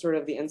that was sort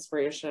of the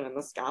inspiration and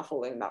the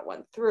scaffolding that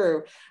went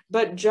through.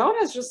 But Joan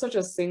has just such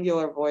a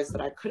singular voice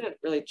that I couldn't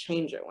really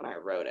change it when I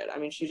wrote it. I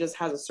mean, she just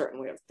has a certain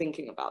way of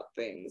thinking about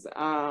things.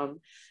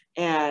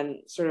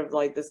 And sort of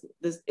like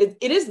it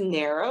is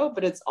narrow,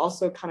 but it's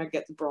also kind of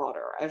gets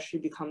broader as she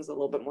becomes a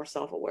little bit more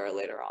self-aware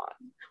later on.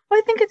 Well,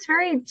 I think it's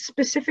very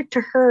specific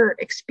to her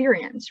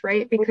experience,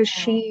 right? Because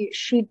she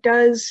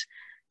does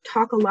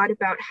talk a lot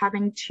about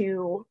having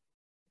to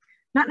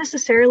not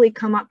necessarily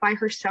come up by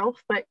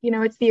herself, but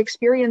it's the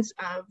experience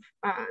of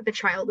the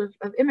child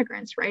of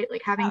immigrants, right?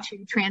 Like having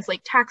to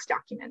translate tax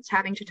documents,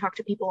 having to talk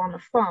to people on the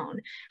phone,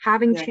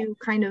 having to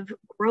kind of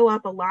grow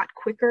up a lot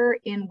quicker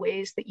in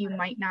ways that you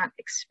might not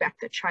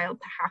expect a child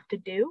to have to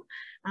do.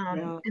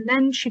 And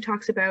then she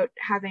talks about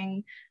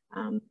having,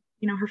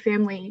 her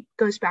family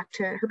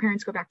her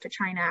parents go back to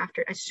China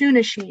as soon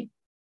as she,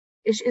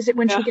 is it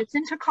when she gets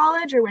into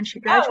college or when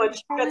she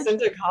graduates? When she gets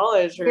into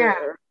college,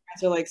 her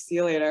to like, see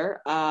you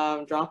later,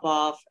 drop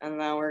off, and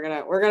then we're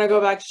gonna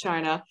go back to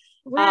China.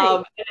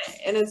 Right.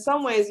 And in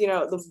some ways,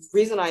 the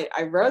reason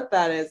I wrote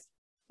that is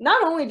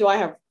not only do I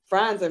have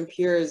friends and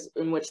peers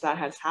in which that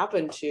has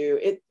happened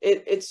to,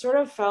 it sort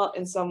of felt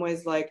in some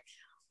ways like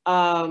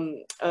a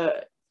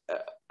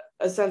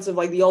sense of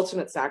like the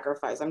ultimate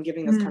sacrifice. I'm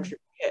giving this country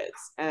for kids,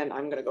 and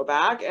I'm gonna go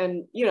back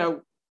and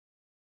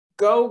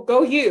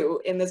go you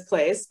in this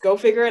place, go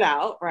figure it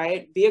out,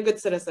 right? Be a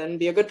good citizen,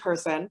 be a good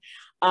person,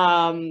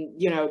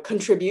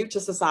 contribute to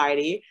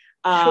society,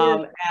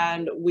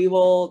 and we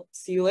will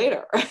see you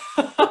later.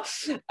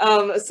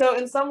 So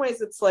in some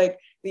ways, it's like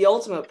the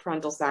ultimate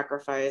parental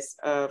sacrifice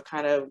of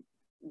kind of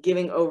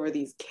giving over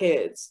these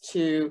kids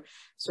to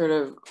sort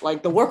of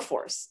like the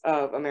workforce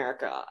of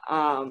America.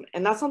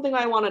 And that's something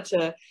I wanted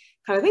to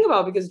kind of think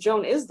about, because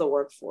Joan is the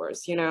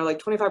workforce, like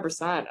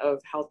 25%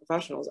 of health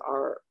professionals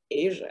are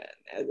Asian.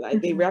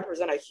 They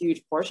represent a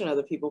huge portion of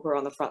the people who are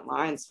on the front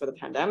lines for the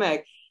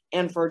pandemic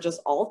and for just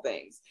all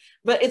things.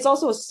 But it's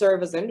also a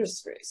service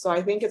industry. So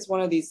I think it's one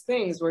of these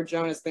things where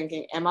Joan is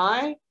thinking, am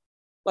I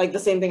like the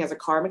same thing as a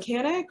car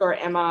mechanic, or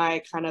am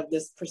I kind of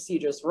this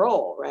prestigious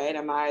role, right?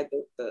 Am I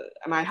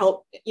am I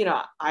help, you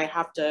know, I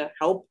have to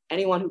help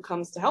anyone who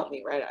comes to help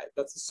me, right?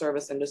 That's a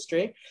service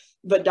industry,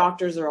 but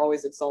doctors are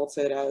always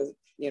exalted as,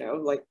 you know,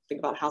 like think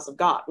about House of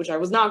God, which I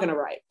was not going to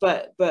write,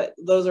 but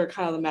those are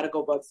kind of the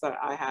medical books that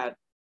I had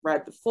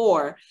read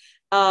before.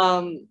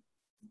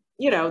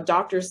 You know,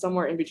 doctors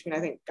somewhere in between, I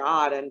think,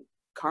 God and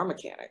car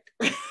mechanic.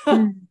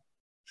 Mm.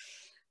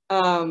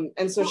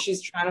 And so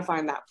she's trying to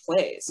find that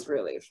place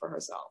really for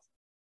herself.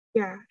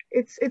 Yeah,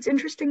 it's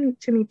interesting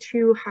to me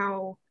too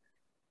how,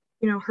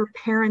 you know, her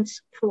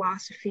parents'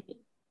 philosophy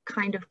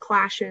kind of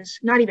clashes,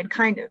 not even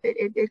kind of,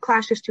 it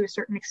clashes to a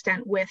certain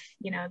extent with,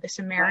 you know, this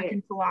American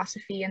Right.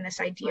 philosophy and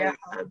this idea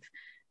Right. of,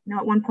 you know,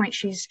 at one point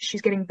she's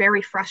getting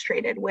very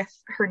frustrated with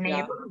her Yeah.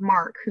 neighbor,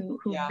 Mark, who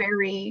Yeah.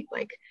 very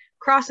like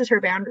crosses her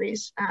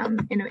boundaries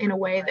in a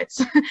way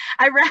that's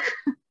I read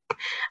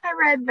I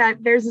read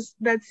that there's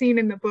that scene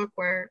in the book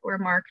where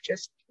Mark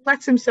just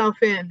lets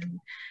himself in.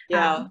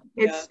 Yeah.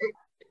 It Yeah.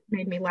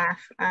 made me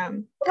laugh Well,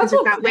 because that's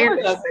it's what Kramer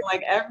outlandish. does But in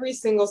like every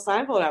single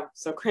Seinfeld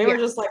episode. Kramer yeah,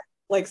 just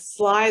like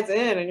slides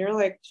in, and you're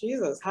like,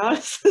 Jesus, how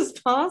is this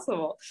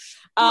possible?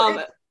 well,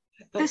 Um,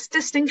 this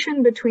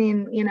distinction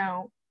between, you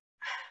know,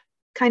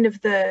 kind of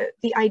the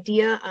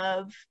idea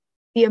of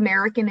the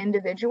American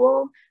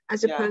individual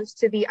as yeah. opposed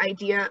to the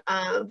idea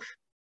of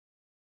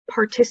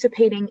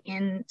participating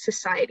in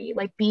society,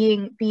 like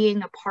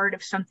being a part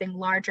of something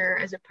larger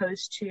as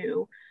opposed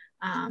to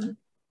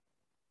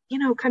you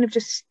know, kind of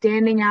just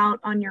standing out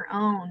on your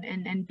own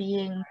and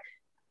being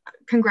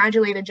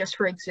congratulated just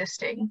for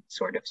existing,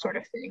 sort of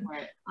thing.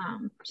 Right.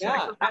 So I Yeah.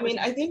 thought I that was mean,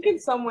 I think interesting. in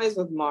some ways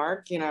with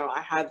Mark, you know,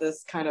 I had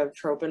this kind of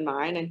trope in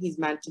mind, and he's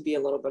meant to be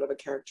a little bit of a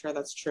character.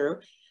 That's true.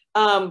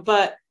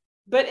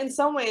 But in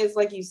some ways,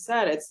 like you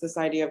said, it's this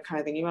idea of kind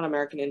of thinking about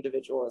American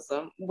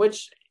individualism,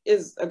 which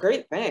is a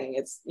great thing.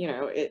 It's, you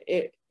know,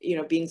 you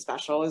know, being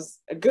special is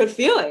a good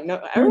feeling.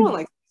 No, everyone Mm.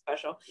 likes being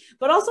special,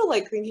 but also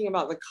like thinking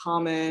about the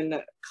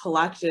common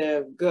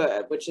collective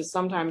good, which is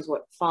sometimes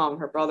what Fong,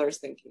 her brother, is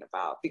thinking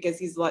about, because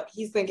he's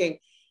thinking,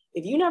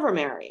 if you never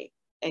marry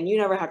and you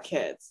never have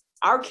kids,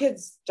 our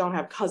kids don't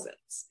have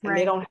cousins and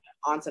they Right. don't have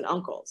aunts and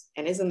uncles.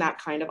 And isn't that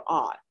kind of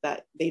odd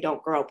that they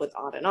don't grow up with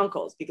aunt and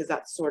uncles, because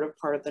that's sort of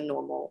part of the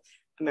normal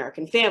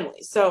American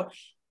family. So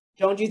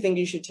don't you think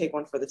you should take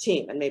one for the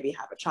team and maybe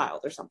have a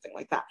child or something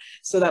like that,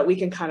 so that we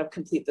can kind of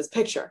complete this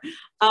picture?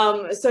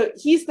 So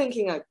he's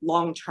thinking like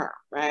long term,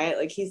 right?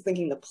 Like he's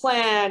thinking the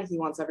plan. He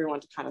wants everyone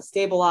to kind of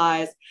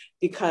stabilize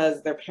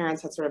because their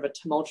parents had sort of a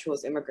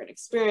tumultuous immigrant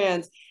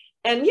experience.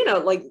 And, you know,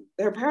 like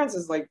their parents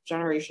is like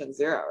generation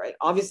zero, right?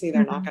 Obviously,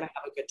 they're not going to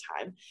have a good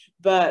time.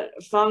 But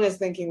Fung is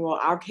thinking, well,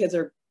 our kids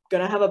are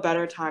going to have a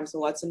better time. So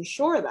let's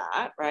ensure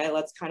that, right?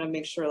 Let's kind of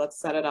make sure, let's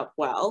set it up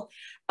well.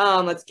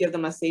 Let's give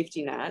them a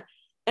safety net.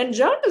 And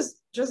Joan is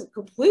just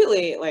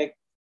completely like,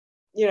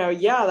 you know,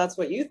 yeah, that's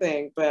what you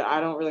think, but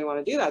I don't really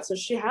want to do that. So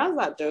she has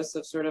that dose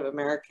of sort of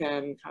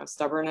American kind of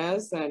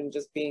stubbornness and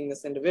just being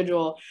this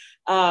individual,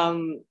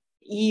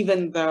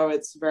 even though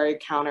it's very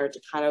counter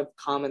to kind of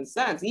common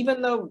sense,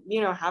 even though,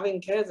 you know,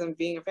 having kids and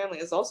being a family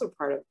is also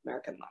part of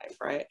American life,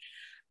 right?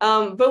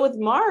 But with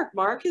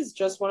Mark is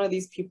just one of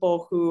these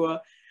people who,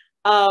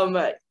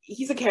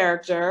 he's a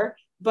character,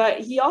 but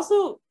he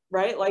also,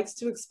 right, likes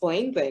to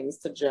explain things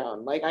to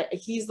Joan. Like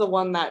he's the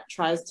one that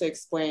tries to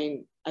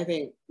explain, I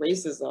think,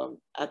 racism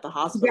at the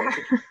hospital,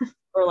 Yeah.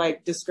 or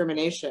like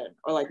discrimination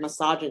or like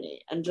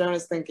misogyny. And Joan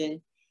is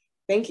thinking,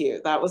 thank you,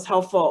 that was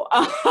helpful.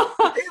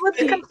 It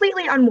was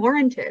completely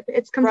unwarranted.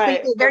 It's Right,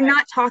 completely, they're right.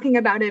 not talking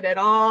about it at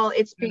all.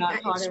 We're not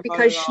It's talking about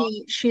because it at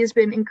all. she has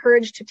been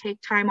encouraged to take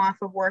time off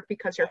of work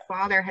because her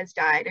father has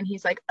died, and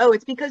he's like, oh,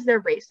 it's because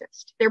they're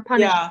racist. They're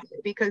punishing Yeah,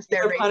 you because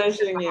they're they're racist at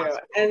punishing the you.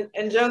 hospital.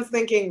 And Joan's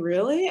thinking,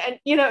 really? And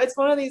you know, it's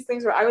one of these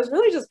things where I was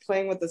really just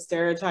playing with the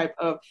stereotype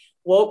of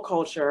woke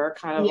culture,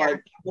 kind of Yeah.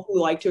 like people who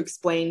like to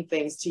explain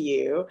things to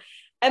you,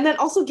 and then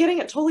also getting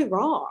it totally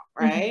wrong,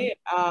 right?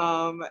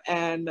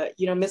 And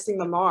you know, missing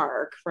the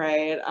mark,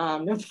 right?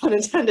 No pun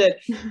intended.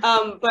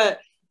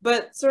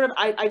 But sort of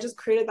I just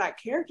created that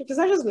character because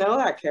I just know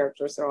that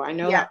character, so I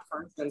know Yeah. that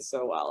person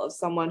so well, of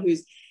someone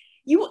who's,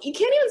 you can't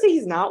even say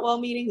he's not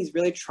well-meaning. He's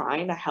really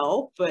trying to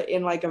help, but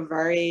in like a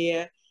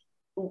very,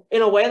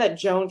 in a way that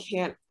Joan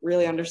can't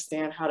really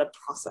understand how to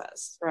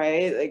process,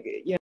 right? Like,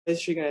 you know, is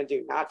she gonna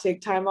do not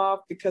take time off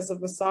because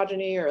of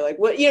misogyny, or like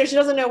what, you know, she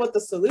doesn't know what the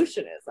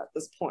solution is at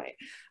this point,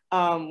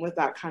 with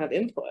that kind of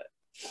input.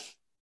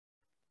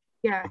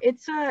 Yeah.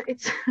 It's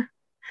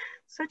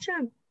such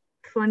a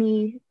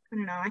funny, I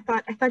don't know. I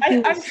thought he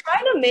I'm was,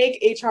 trying to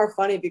make HR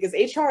funny because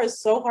HR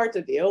is so hard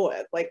to deal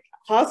with. Like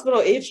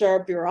hospital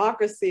HR,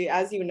 bureaucracy,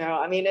 as you know.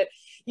 I mean,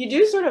 you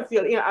do sort of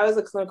feel, you know, I was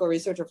a clinical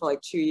researcher for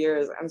like 2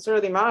 years, and sort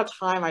of the amount of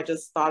time I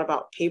just thought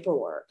about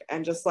paperwork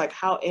and just like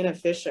how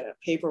inefficient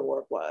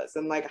paperwork was,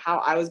 and like how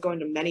I was going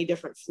to many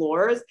different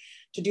floors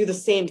to do the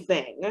same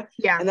thing.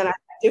 yeah. And then I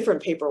had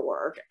different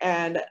paperwork.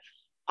 And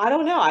I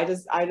don't know. I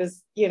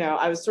just, you know,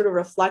 I was sort of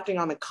reflecting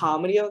on the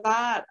comedy of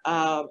that,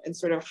 and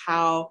sort of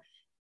how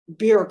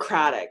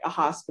bureaucratic a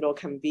hospital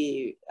can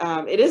be.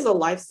 It is a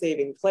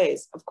life-saving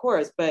place, of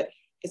course, but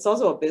it's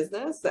also a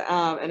business,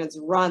 and it's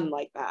run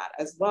like that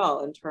as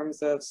well, in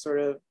terms of sort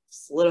of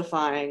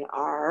solidifying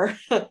our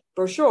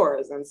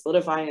brochures and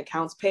solidifying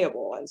accounts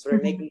payable and sort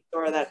of making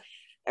sure that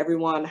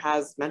everyone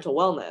has mental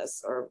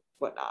wellness or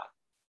whatnot.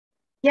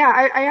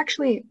 Yeah, I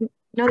actually,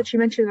 now that you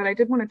mentioned that, I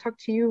did want to talk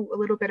to you a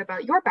little bit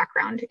about your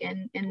background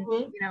in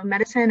you know,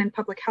 medicine and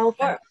public health,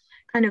 and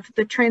kind of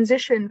the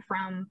transition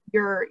from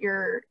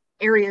your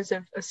areas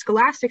of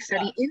scholastic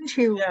study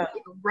into you know,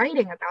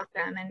 writing about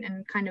them,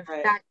 and kind of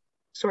that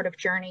sort of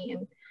journey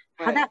and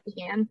how that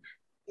began.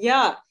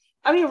 Yeah,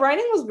 I mean,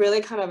 writing was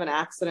really kind of an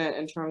accident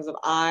in terms of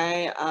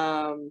my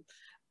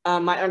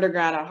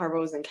undergrad at Harvard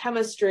was in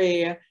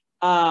chemistry.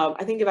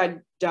 I think if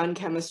I'd done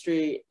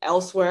chemistry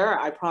elsewhere,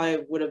 I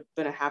probably would have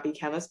been a happy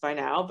chemist by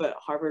now, but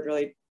Harvard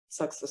really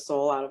sucks the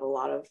soul out of a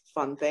lot of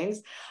fun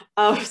things.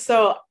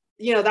 So,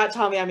 you know, that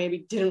taught me I maybe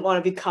didn't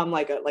want to become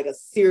like a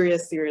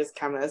serious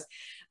chemist.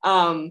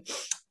 And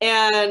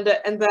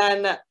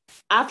then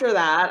after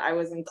that, I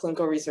was in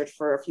clinical research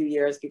for a few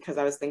years because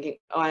I was thinking,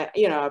 oh,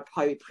 I'd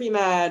probably be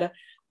pre-med.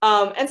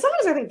 And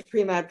sometimes I think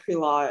pre-med,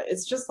 pre-law,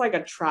 it's just like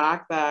a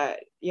track that,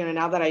 you know,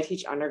 now that I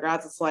teach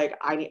undergrads, it's like,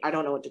 I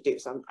don't know what to do.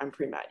 So I'm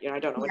pre-med, you know, I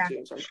don't know what to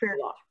do. So I'm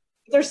pre-law.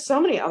 There's so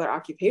many other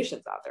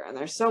occupations out there, and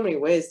there's so many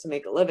ways to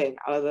make a living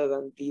other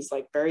than these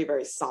like very,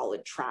 very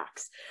solid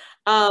tracks.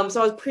 So I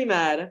was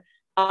pre-med.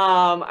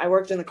 I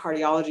worked in the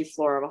cardiology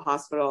floor of a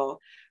hospital.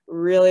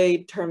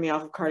 Really turned me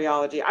off of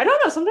cardiology. I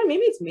don't know, sometimes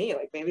maybe it's me,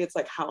 like maybe it's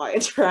like how I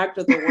interact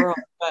with the world,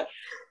 but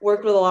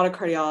worked with a lot of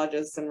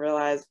cardiologists and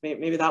realized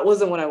maybe that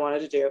wasn't what I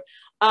wanted to do.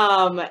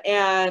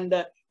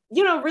 And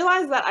you know,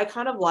 realized that I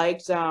kind of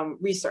liked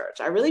research.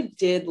 I really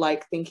did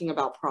like thinking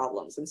about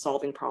problems and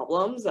solving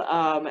problems,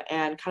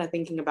 and kind of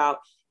thinking about,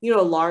 you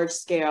know, large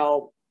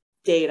scale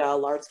data,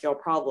 large scale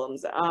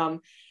problems.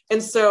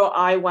 And so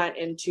I went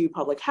into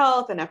public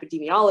health and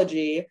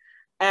epidemiology.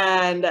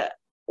 And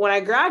when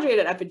I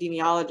graduated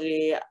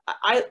epidemiology,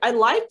 I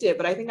liked it,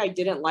 but I think I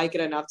didn't like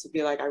it enough to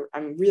be like,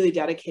 I'm really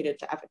dedicated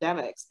to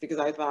epidemics, because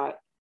I thought,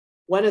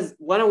 when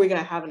are we going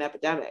to have an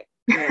epidemic?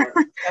 You know,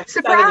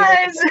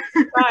 Surprise!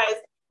 Surprise!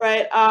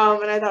 Right.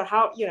 And I thought,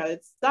 how, you know,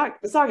 it's not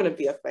going to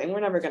be a thing. We're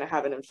never going to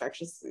have an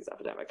infectious disease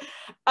epidemic.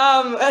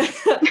 And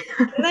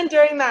then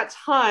during that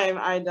time,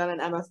 I had done an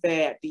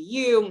MFA at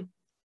BU.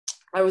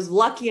 I was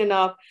lucky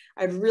enough.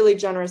 I had really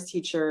generous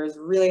teachers,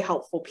 really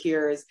helpful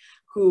peers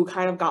who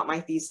kind of got my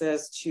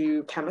thesis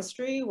to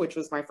chemistry, which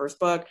was my first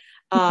book.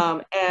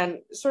 And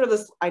sort of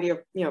this idea of,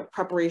 you know,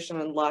 preparation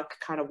and luck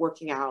kind of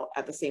working out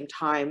at the same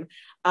time.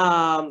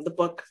 The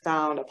book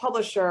found a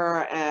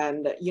publisher,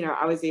 and, you know,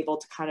 I was able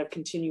to kind of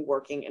continue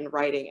working and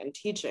writing and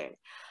teaching.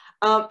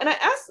 And I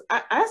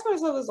ask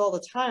myself this all the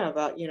time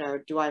about, you know,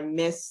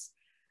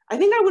 I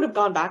think I would have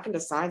gone back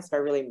into science if I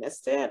really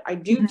missed it. I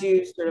do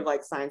sort of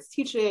like science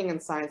teaching and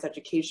science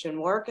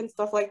education work and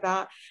stuff like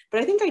that.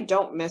 But I think I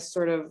don't miss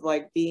sort of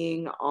like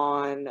being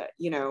on,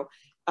 you know,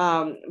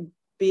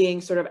 being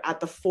sort of at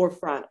the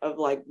forefront of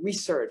like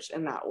research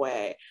in that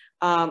way.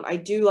 I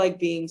do like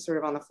being sort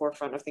of on the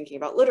forefront of thinking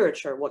about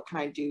literature. What can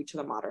I do to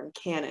the modern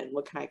canon?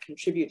 What can I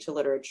contribute to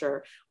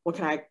literature? What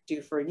can I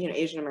do for, you know,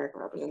 Asian American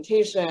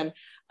representation,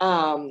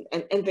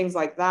 and things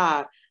like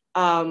that.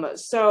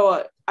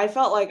 So I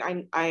felt like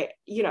I,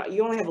 you know,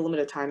 you only have a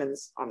limited time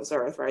on this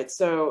earth, right?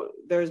 So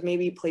there's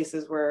maybe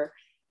places where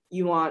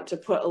you want to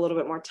put a little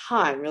bit more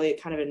time, really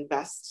kind of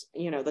invest,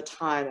 you know, the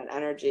time and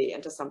energy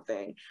into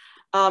something.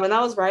 And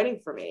that was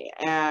writing for me.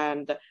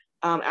 And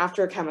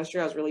after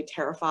chemistry, I was really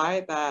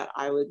terrified that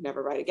I would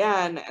never write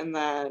again. And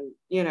then,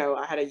 you know,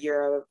 I had a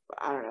year of,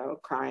 I don't know,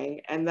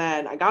 crying. And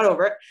then I got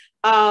over it.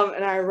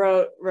 And I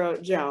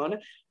wrote Joan,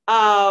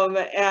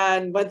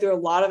 and went through a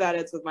lot of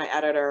edits with my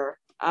editor.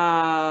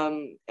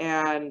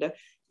 And,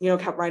 you know,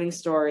 kept writing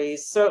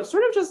stories. So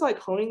sort of just like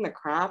honing the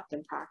craft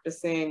and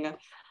practicing,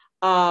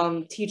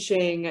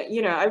 teaching,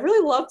 you know, I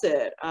really loved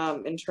it,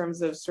 in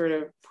terms of sort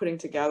of putting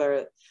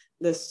together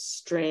this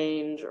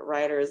strange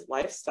writer's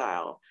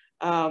lifestyle.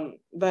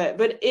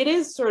 But it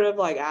is sort of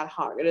like ad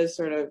hoc. It is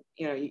sort of,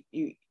 you know,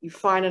 you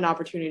find an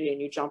opportunity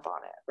and you jump on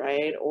it,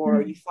 right?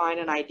 Or you find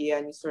an idea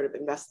and you sort of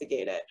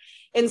investigate it.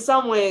 In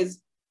some ways,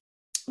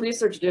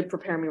 research did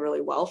prepare me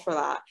really well for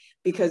that,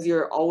 because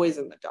you're always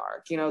in the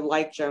dark. You know,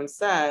 like Joan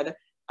said,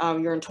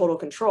 you're in total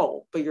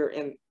control, but you're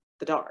in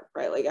the dark,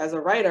 right? Like as a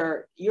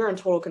writer, you're in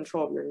total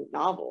control of your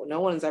novel. No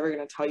one is ever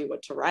going to tell you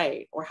what to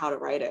write or how to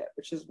write it,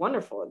 which is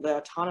wonderful. The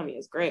autonomy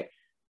is great.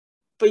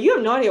 But you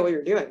have no idea what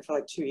you're doing for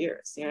like 2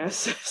 years, you know?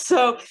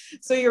 So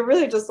you're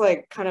really just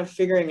like kind of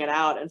figuring it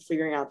out and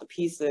figuring out the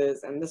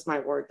pieces, and this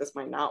might work, this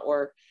might not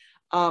work.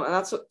 And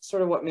that's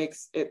sort of what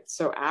makes it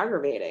so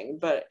aggravating,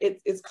 but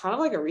it's kind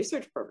of like a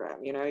research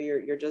program, you know,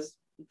 you're just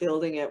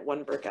building it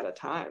one brick at a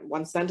time,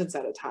 one sentence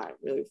at a time,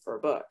 really, for a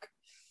book.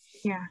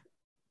 Yeah.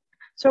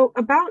 So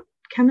about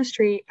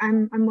chemistry,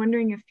 I'm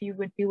wondering if you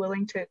would be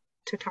willing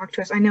to talk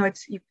to us. I know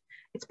it's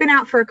been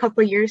out for a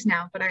couple of years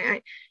now, but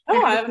I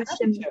have a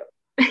question.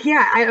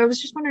 Yeah, I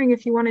was just wondering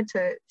if you wanted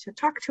to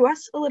talk to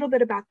us a little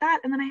bit about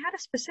that. And then I had a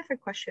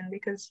specific question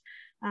because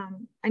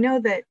I know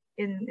that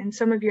in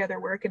some of your other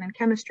work and in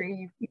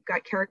chemistry, you've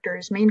got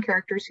characters, main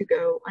characters who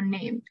go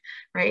unnamed,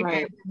 right?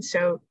 Right. And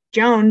so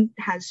Joan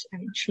has, I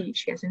mean, she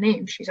has a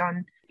name. She's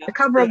on the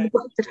cover of the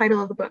book, the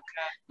title of the book.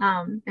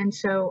 And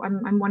so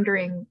I'm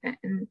wondering,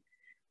 and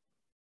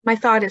my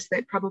thought is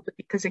that probably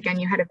because again,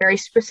 you had a very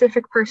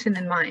specific person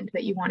in mind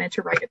that you wanted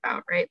to write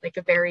about, right? Like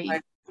a very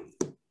Right.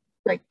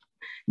 like,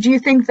 do you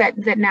think that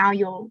now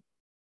you'll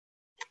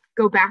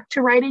go back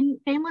to writing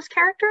nameless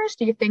characters?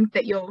 Do you think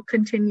that you'll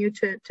continue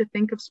to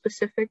think of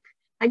specific,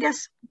 I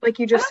guess, like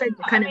you just said,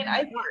 kind of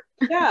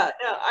yeah,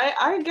 no,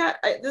 I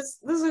get this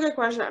is a good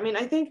question. I mean,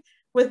 I think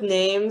with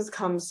names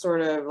comes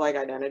sort of like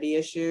identity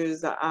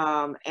issues,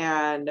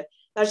 and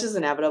that's just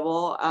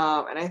inevitable.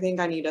 And I think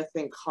I need to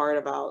think hard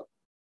about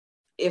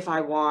if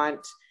I want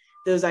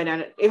if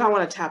I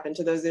want to tap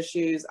into those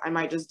issues, I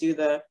might just do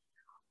the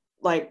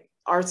like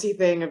artsy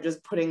thing of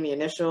just putting the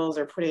initials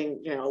or putting,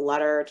 you know, a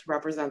letter to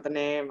represent the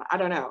name. I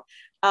don't know.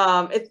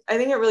 I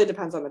think it really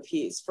depends on the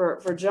piece.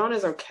 For Joan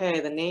is okay.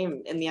 The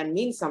name in the end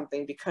means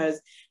something because,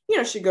 you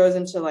know, she goes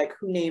into like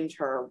who named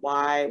her,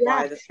 why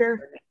this. Sure.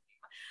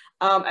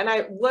 And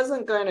I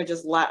wasn't going to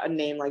just let a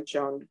name like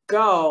Joan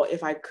go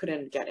if I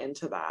couldn't get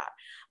into that.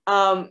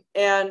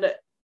 And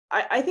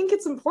I think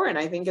it's important.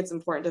 I think it's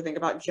important to think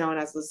about Joan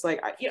as this,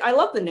 like, I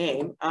love the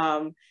name.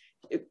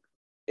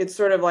 It's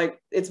sort of like,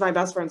 it's my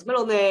best friend's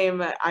middle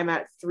name. I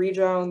met 3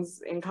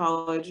 Joans in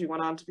college who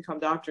went on to become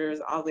doctors,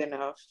 oddly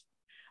enough.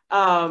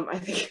 I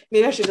think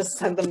maybe I should just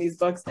send them these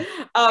books.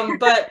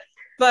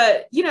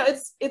 But you know,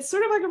 it's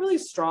sort of like a really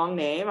strong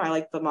name. I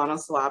like the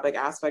monosyllabic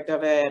aspect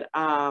of it.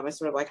 I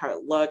sort of like how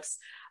it looks.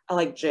 I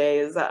like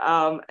J's.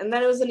 And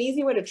then it was an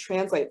easy way to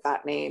translate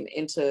that name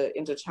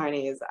into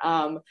Chinese.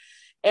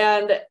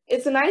 And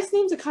it's a nice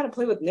name to kind of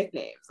play with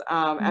nicknames.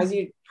 As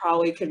you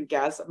probably could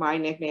guess, my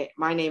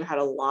name had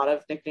a lot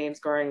of nicknames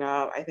growing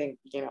up. I think,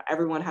 you know,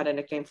 everyone had a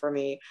nickname for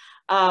me.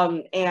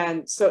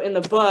 And so in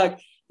the book,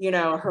 you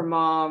know, her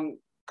mom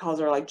calls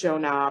her like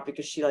Jonah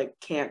because she like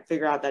can't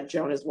figure out that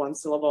Joan is 1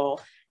 syllable.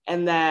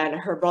 And then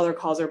her brother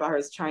calls her by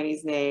her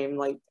Chinese name,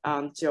 like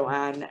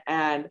Joan.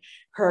 And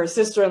her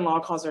sister-in-law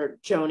calls her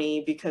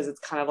Joni because it's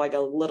kind of like a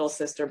little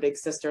sister, big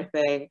sister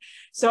thing.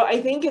 So I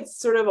think it's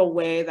sort of a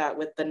way that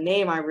with the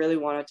name, I really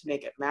wanted to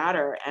make it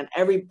matter. And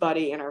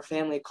everybody in our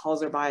family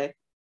calls her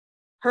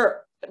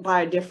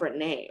by a different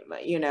name,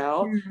 you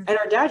know? And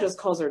her dad just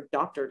calls her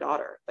Dr.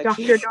 Daughter. Like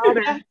Dr.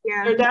 Daughter,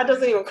 yeah. Her dad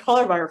doesn't even call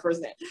her by her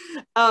first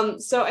name.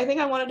 So I think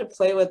I wanted to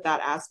play with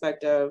that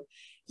aspect of,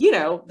 you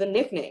know, the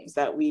nicknames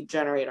that we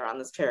generate around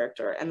this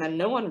character. And then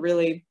no one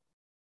really,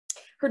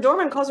 her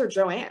doorman calls her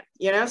Joanne,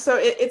 you know? So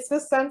it's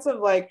this sense of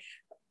like,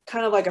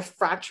 kind of like a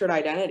fractured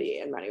identity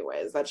in many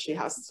ways that she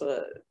has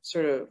to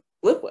sort of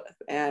live with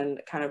and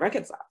kind of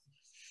reconcile.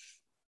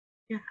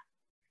 Yeah.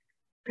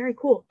 Very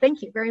cool.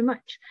 Thank you very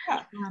much.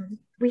 Yeah.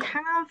 We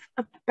have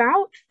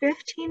about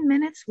 15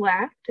 minutes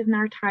left in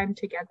our time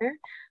together.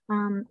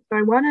 So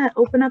I want to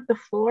open up the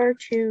floor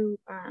to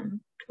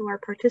our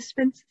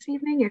participants this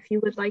evening. If you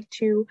would like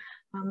to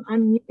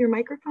unmute your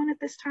microphone at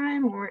this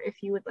time, or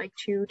if you would like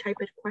to type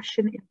a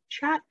question in the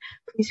chat,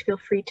 please feel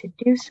free to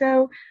do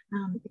so.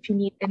 If you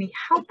need any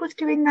help with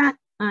doing that,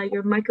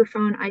 your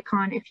microphone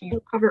icon, if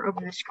you hover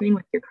over the screen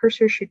with your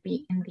cursor, should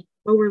be in the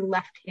lower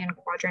left-hand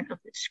quadrant of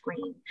the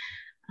screen.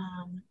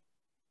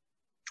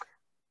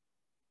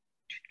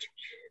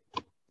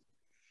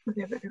 We'll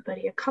give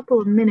everybody a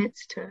couple of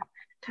minutes to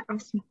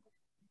ask me.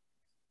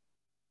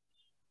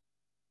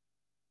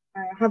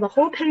 I have a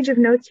whole page of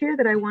notes here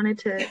that I wanted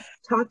to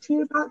talk to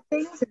you about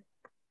things.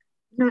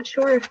 I'm not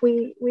sure if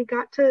we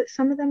got to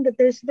some of them, but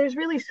there's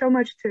really so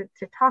much to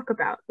talk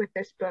about with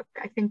this book.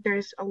 I think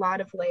there's a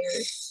lot of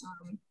layers.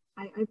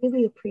 I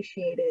really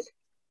appreciated.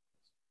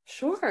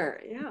 Sure,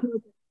 yeah.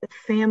 The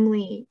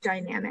family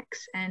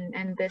dynamics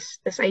and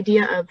this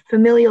idea of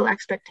familial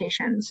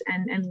expectations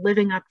and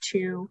living up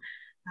to,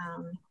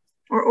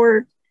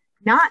 or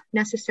not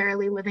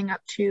necessarily living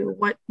up to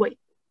what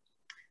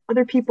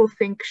other people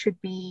think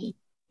should be,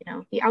 you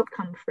know, the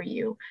outcome for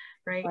you,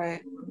 right?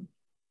 Right.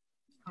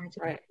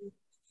 Right.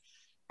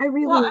 I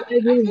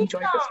really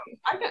enjoyed this.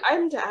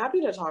 I'm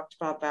happy to talk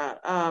about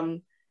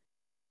that.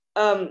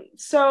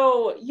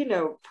 So, you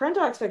know,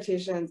 parental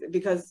expectations,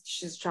 because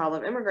she's a child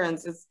of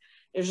immigrants,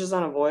 it's just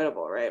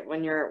unavoidable, right?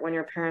 When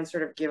your parents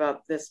sort of give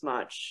up this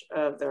much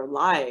of their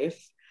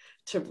life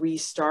to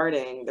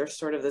restarting, there's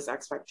sort of this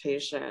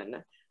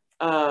expectation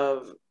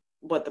of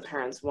what the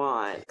parents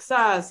want,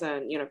 success,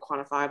 and, you know,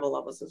 quantifiable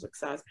levels of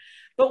success.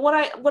 But what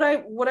I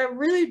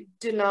really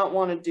did not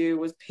want to do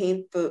was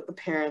paint the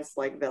parents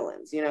like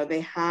villains. You know,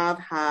 they have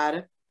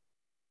had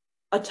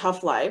a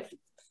tough life,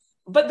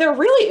 but there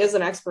really is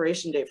an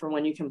expiration date for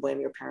when you can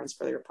blame your parents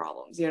for your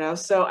problems, you know?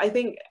 So I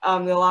think a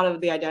lot of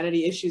the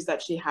identity issues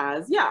that she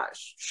has, yeah,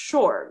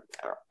 sure,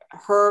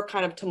 her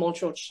kind of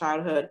tumultuous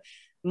childhood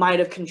might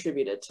have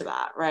contributed to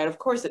that, right? Of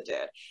course it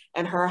did.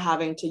 And her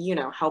having to, you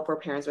know, help her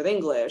parents with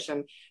English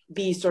and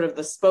be sort of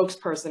the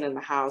spokesperson in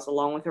the house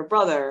along with her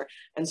brother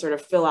and sort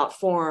of fill out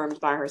forms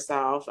by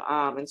herself,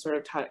 and sort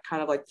of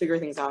kind of like figure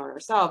things out on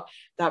herself,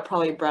 that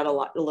probably bred a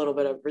little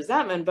bit of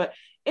resentment. But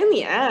in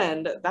the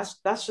end,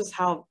 that's just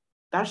how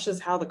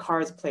the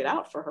cards played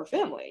out for her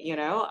family, you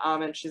know,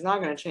 and she's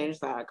not going to change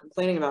that.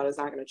 Complaining about it is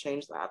not going to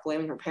change that.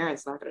 Blaming her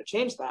parents is not going to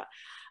change that.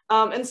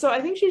 And so I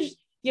think she's,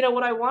 you know,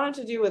 what I wanted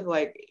to do with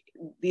like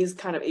these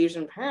kind of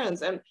Asian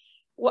parents, and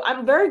well,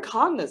 I'm very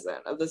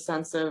cognizant of the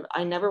sense of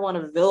I never want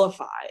to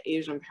vilify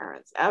Asian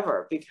parents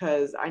ever,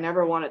 because I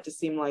never want it to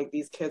seem like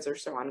these kids are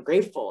so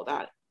ungrateful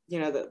that, you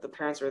know, the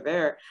parents are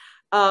there.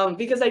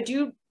 Because I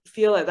do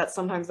feel like that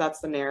sometimes that's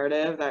the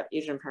narrative, that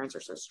Asian parents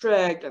are so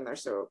strict and they're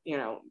so, you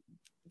know,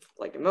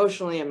 like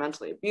emotionally and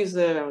mentally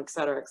abusive and et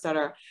cetera, et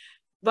cetera.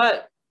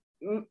 But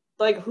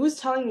like, who's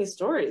telling these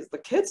stories? The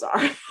kids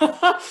are,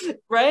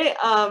 right?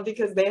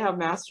 Because they have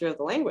mastery of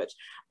the language.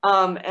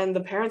 And the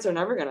parents are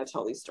never going to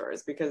tell these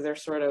stories because they're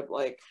sort of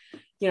like,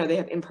 you know, they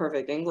have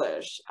imperfect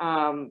English.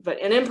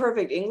 But an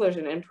imperfect English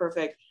and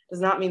imperfect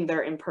does not mean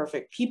they're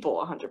imperfect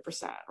people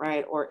 100%,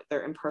 right? Or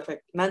they're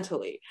imperfect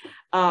mentally.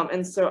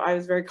 And so I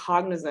was very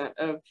cognizant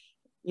of,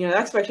 you know, the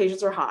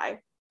expectations are high,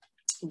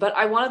 but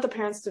I wanted the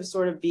parents to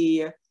sort of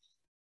be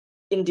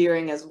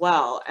endearing as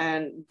well,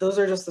 and those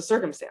are just the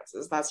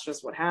circumstances. That's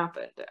just what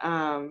happened.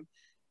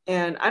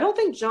 And I don't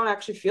think Joan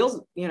actually feels,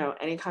 you know,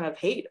 any kind of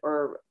hate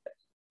or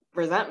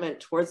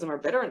resentment towards them or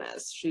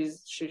bitterness. She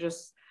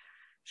just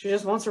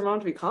wants her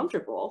mom to be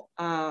comfortable,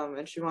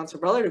 and she wants her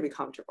brother to be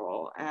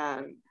comfortable,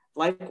 and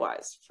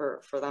likewise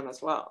for them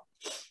as well.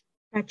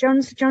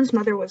 Joan's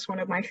mother was one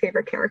of my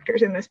favorite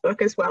characters in this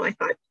book as well. I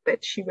thought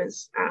that she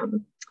was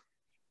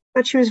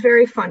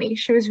very funny.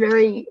 She was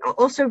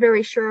also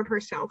very sure of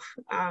herself,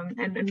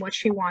 and what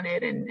she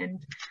wanted, and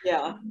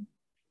yeah.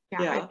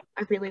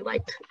 I really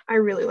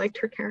liked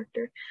her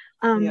character.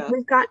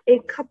 We've got a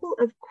couple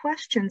of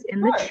questions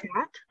in the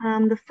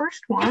chat. The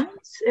first one,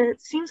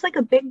 it seems like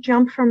a big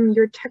jump from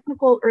your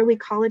technical early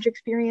college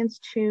experience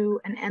to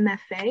an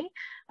MFA,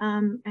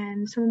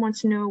 and someone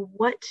wants to know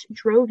what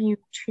drove you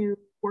to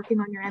working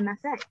on your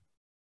MFA.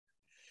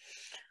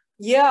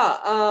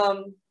 Yeah.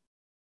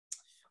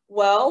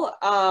 Well,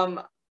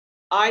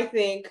 I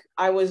think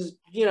I was,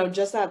 you know,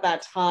 just at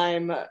that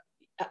time,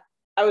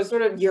 I was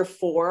sort of year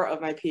 4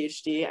 of my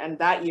PhD, and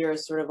that year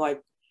is sort of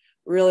like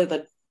really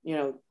the, you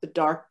know, the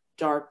dark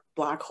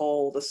black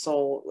hole, the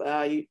soul.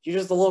 You're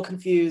just a little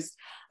confused.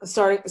 I'm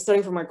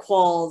studying for my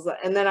quals,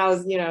 and then I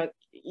was, you know,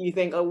 you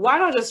think, oh, why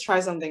not just try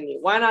something new?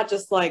 Why not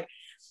just like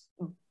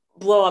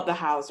blow up the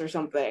house or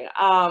something?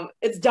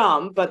 It's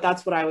dumb, but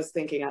that's what I was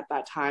thinking at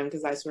that time,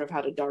 because I sort of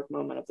had a dark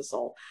moment of the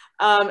soul.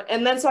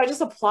 And then so I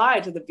just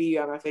applied to the BU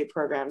MFA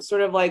program,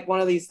 sort of like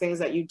one of these things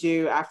that you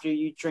do after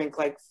you drink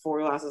like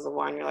 4 glasses of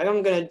wine. You're like,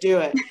 I'm gonna do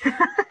it.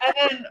 And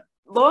then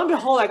lo and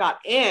behold, I got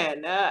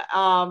in, and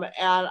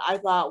I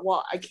thought,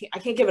 well, I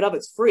can't give it up.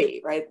 It's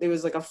free, right? It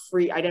was like a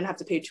free, I didn't have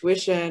to pay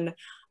tuition.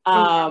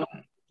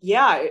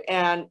 Yeah,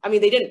 and I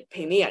mean, they didn't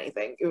pay me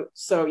anything,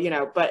 so, you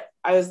know, but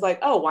I was like,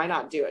 oh, why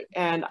not do it?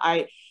 And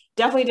I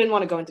definitely didn't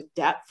want to go into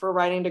debt for a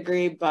writing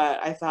degree,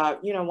 but I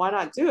thought, you know, why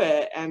not do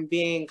it? And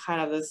being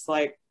kind of this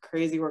like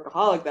crazy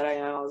workaholic that I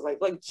am, I was like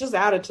just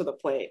add it to the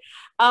plate.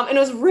 And it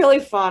was really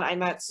fun. I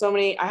have so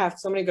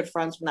many good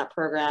friends from that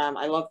program.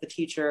 I love the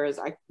teachers.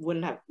 I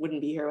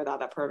wouldn't be here without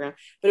that program,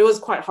 but it was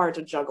quite hard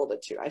to juggle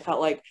the two. I felt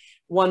like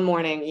one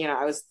morning, you know,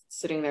 I was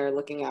sitting there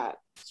looking at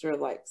sort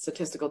of like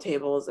statistical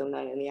tables, and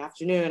then in the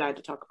afternoon I had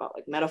to talk about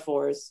like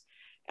metaphors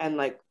and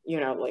like, you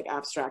know, like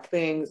abstract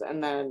things,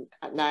 and then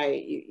at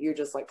night you're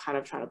just like kind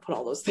of trying to put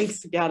all those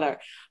things together.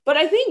 But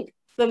I think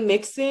the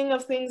mixing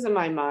of things in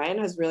my mind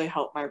has really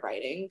helped my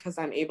writing, because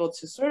I'm able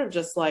to sort of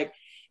just like,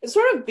 it's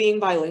sort of being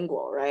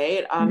bilingual,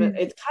 right?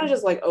 It kind of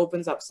just like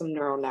opens up some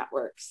neural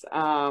networks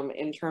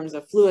in terms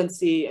of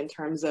fluency, in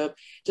terms of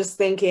just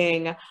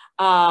thinking,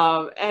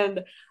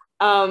 and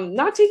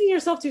not taking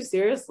yourself too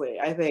seriously,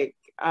 I think,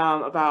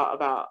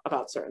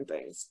 about certain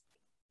things.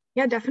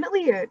 Yeah,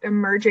 definitely a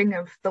merging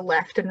of the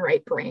left and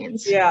right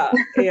brains. Yeah.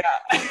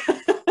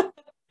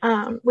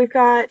 I'm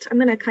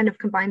going to kind of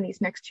combine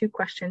these next 2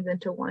 questions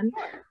into one.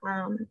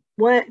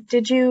 What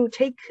did you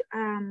take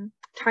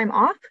time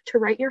off to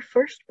write your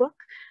first book?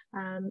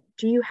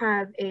 Do you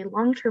have a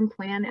long-term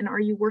plan, and are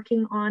you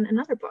working on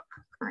another book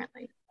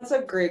currently? That's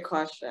a great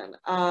question.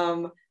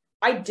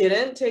 I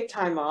didn't take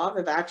time off.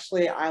 If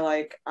actually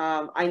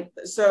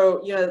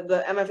so, you know,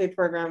 the MFA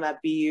program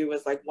at BU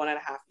was like 1.5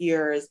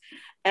 years.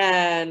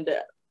 And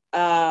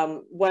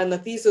when the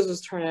thesis was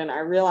turned in, I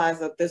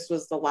realized that this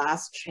was the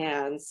last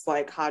chance,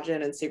 like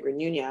Hajin and Sigrid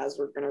Nunez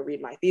were going to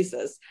read my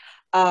thesis.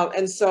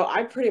 And so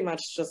I pretty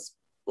much just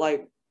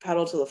like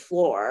pedal to the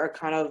floor,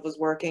 kind of was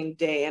working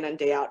day in and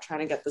day out trying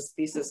to get this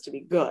thesis to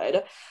be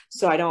good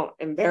so I don't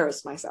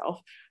embarrass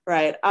myself,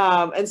 right?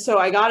 And so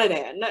I got it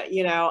in,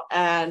 you know,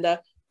 and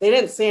they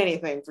didn't say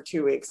anything for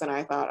 2 weeks, and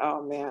I thought,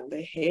 oh man,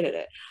 they hated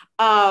it.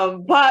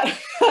 But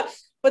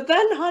But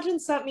then Hajin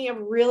sent me a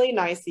really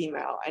nice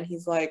email, and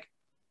he's like,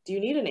 do you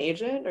need an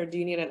agent or do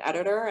you need an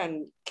editor?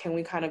 And can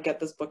we kind of get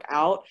this book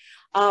out?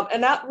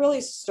 And that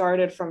really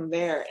started from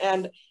there.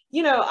 And,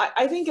 you know,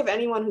 I think if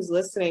anyone who's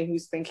listening,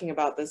 who's thinking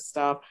about this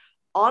stuff,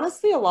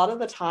 honestly, a lot of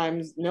the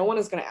times, no one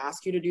is going to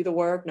ask you to do the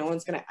work. No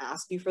one's going to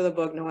ask you for the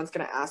book. No one's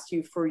going to ask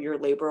you for your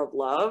labor of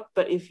love.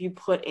 But if you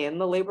put in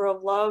the labor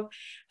of love,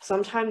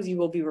 sometimes you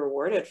will be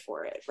rewarded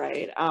for it,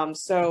 right?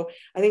 So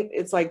I think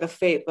it's like the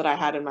faith that I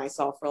had in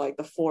myself for like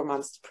the 4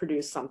 months to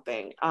produce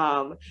something.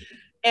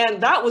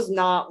 And that was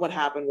not what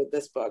happened with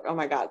this book. Oh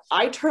my God.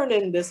 I turned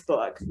in this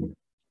book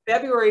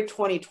February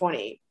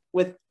 2020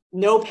 with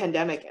no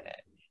pandemic in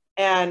it.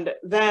 And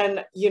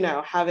then, you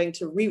know, having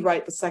to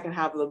rewrite the second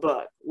half of the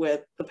book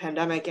with the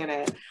pandemic in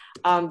it,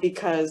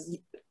 because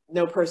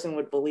no person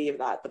would believe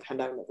that the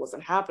pandemic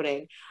wasn't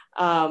happening.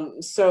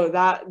 So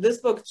that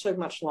this book took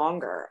much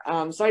longer.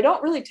 So I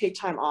don't really take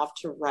time off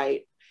to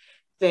write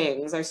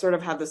things. I sort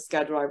of have the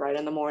schedule. I write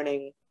in the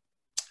morning,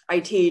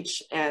 I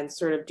teach, and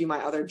sort of do my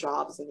other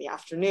jobs in the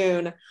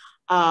afternoon.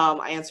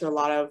 I answer a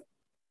lot of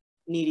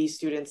needy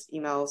students'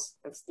 emails.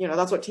 It's, you know,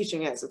 that's what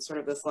teaching is. It's sort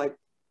of this like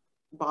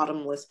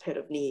bottomless pit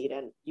of need,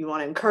 and you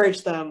want to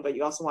encourage them, but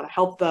you also want to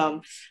help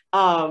them.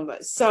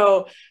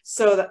 So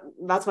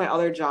that's my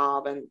other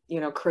job, and, you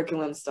know,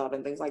 curriculum stuff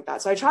and things like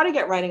that. So I try to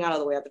get writing out of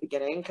the way at the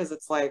beginning, because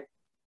it's like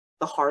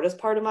the hardest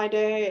part of my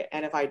day.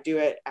 And if I do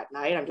it at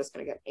night, I'm just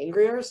going to get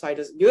angrier. So I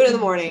just do it in the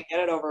morning,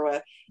 get it over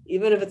with,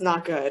 even if it's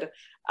not good.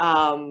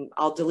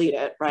 I'll delete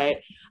it, right?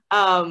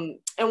 And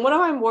what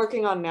am I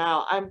working on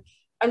now?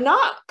 I'm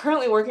not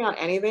currently working on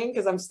anything,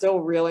 because I'm still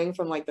reeling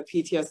from like the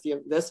PTSD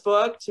of this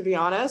book, to be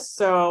honest.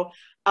 So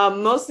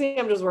mostly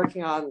I'm just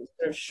working on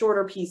sort of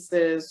shorter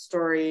pieces,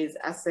 stories,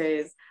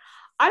 essays.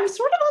 I'm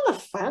sort of on the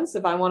fence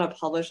if I want to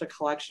publish a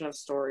collection of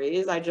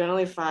stories. I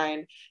generally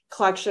find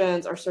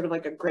collections are sort of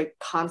like a great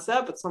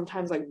concept, but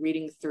sometimes like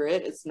reading through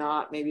it, it's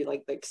not maybe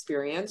like the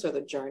experience or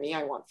the journey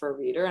I want for a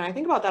reader. And I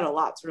think about that a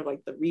lot, sort of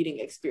like the reading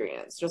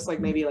experience, just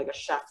like maybe like a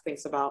chef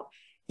thinks about,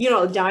 you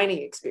know, a dining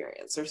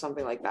experience or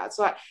something like that.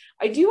 So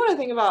I do want to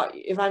think about,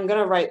 if I'm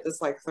going to write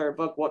this like third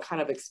book, what kind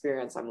of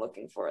experience I'm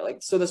looking for. Like,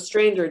 so The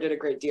Stranger did a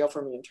great deal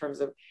for me in terms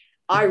of,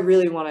 I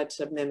really wanted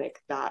to mimic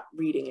that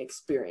reading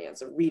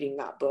experience of reading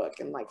that book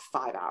in like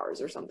 5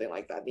 hours or something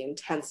like that, the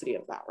intensity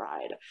of that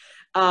ride.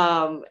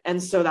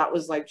 And so that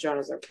was like, Joan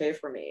is okay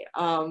for me.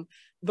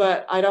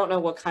 But I don't know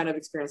what kind of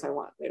experience I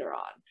want later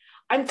on.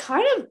 I'm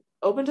kind of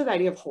open to the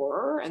idea of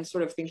horror and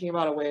sort of thinking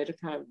about a way to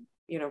kind of,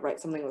 you know, write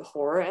something with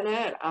horror in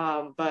it.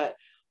 But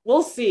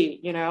we'll see,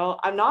 you know,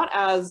 I'm not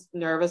as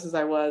nervous as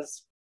I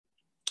was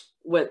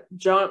with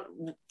Joan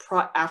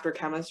after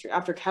chemistry.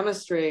 After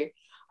chemistry,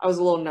 I was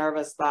a little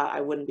nervous that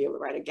I wouldn't be able to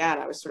write again.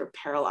 I was sort of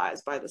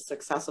paralyzed by the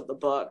success of the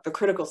book, the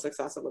critical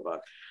success of the book.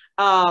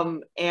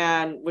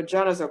 And with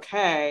Joan is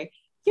okay,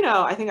 you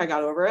know, I think I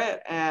got over it.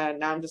 And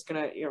now I'm just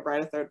going to, you know,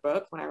 write a third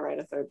book when I write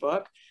a third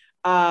book,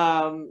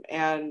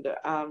 and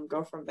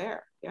go from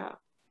there. Yeah.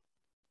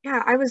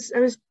 Yeah, I was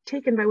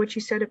taken by what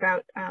you said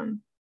about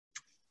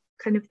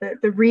kind of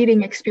the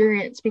reading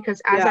experience,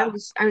 because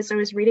as I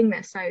was reading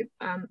this, I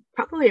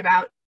probably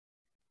about,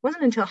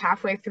 wasn't until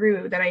halfway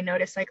through that I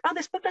noticed like, oh,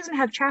 this book doesn't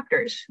have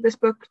chapters. This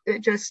book,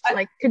 it just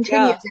like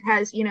continues. It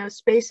has, you know,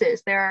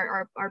 spaces.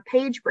 There are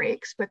page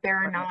breaks, but there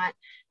are not,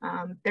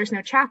 there's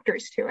no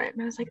chapters to it.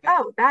 And I was like,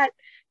 oh, that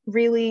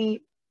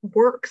really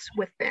works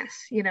with this,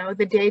 you know,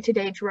 the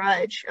day-to-day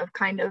drudge of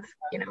kind of,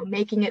 you know,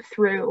 making it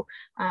through,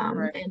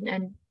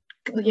 and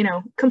you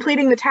know,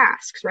 completing the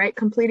tasks, right?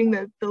 Completing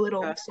the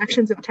little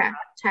sections of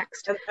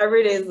text. And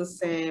every day is the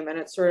same, and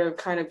it sort of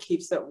kind of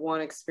keeps it one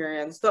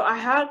experience. So I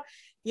had,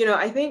 you know,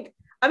 I think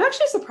I'm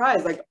actually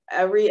surprised. Like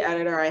every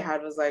editor I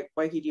had was like,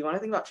 Weike, do you want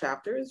to think about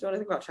chapters? Do you want to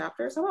think about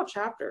chapters? How about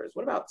chapters?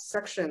 What about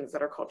sections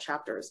that are called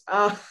chapters?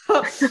 And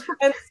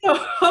so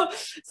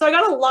I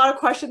got a lot of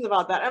questions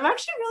about that. I'm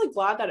actually really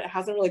glad that it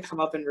hasn't really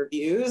come up in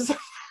reviews.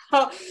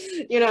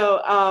 You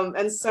know,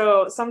 and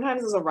so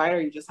sometimes as a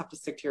writer, you just have to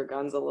stick to your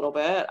guns a little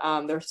bit.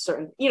 There's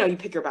certain, you know, you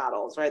pick your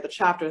battles, right? The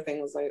chapter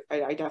thing was like,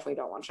 I definitely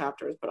don't want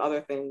chapters, but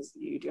other things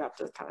you do have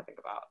to kind of think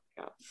about.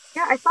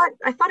 Yeah, I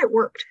thought it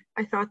worked.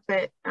 I thought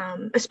that,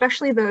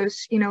 especially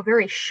those, you know,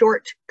 very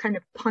short kind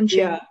of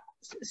punching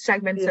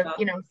segments of,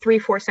 you know,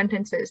 3-4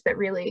 sentences that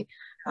really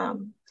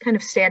kind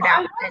of stand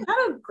out. I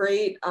had a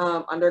great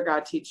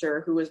undergrad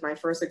teacher who was my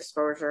first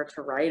exposure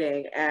to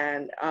writing,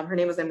 and her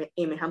name was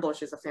Amy Hempel.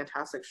 She's a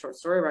fantastic short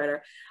story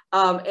writer,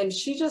 and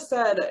she just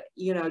said,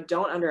 you know,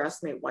 don't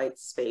underestimate white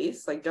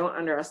space. Like, don't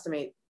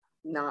underestimate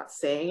not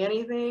saying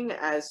anything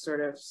as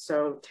sort of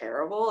so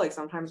terrible. Like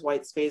sometimes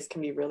white space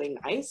can be really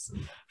nice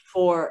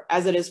for,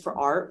 as it is for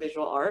art,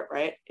 visual art,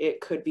 right? It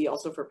could be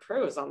also for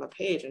prose on the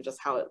page and just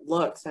how it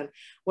looks and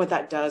what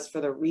that does for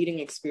the reading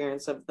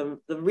experience of the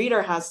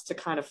reader has to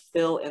kind of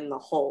fill in the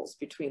holes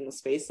between the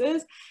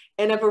spaces.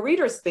 And if a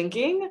reader's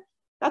thinking,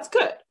 that's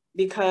good.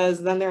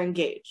 because then they're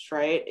engaged,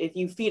 right? If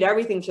you feed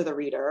everything to the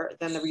reader,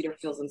 then the reader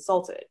feels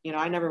insulted. You know,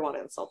 I never want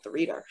to insult the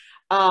reader.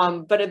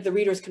 But if the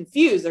reader's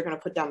confused, they're going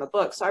to put down the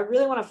book. So I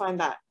really want to find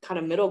that kind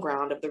of middle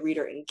ground of the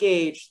reader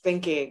engaged,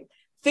 thinking,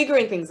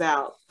 figuring things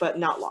out, but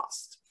not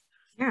lost.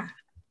 Yeah.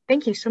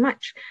 Thank you so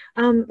much.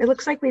 It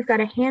looks like we've got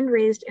a hand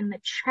raised in the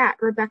chat.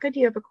 Rebecca, do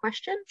you have a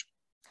question?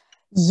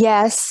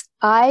 Yes,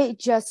 I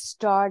just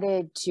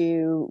started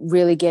to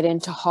really get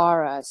into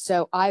horror.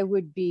 So I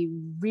would be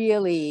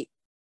really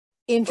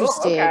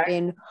interested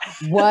in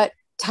what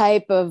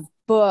type of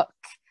book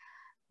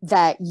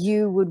that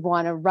you would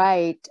want to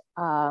write.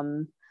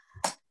 And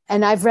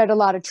I've read a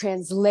lot of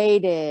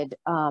translated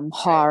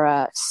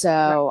horror.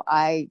 So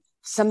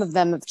some of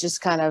them have just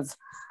kind of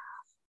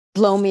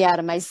blown me out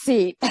of my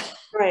seat.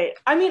 Right.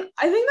 I mean,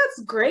 I think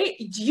that's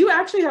great. Do you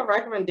actually have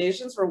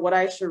recommendations for what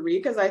I should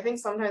read? Because I think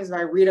sometimes if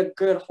I read a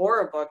good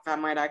horror book, that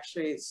might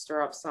actually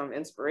stir up some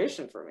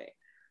inspiration for me.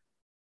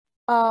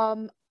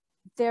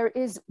 There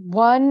is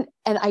one,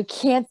 and I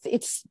can't,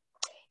 it's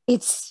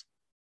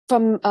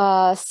from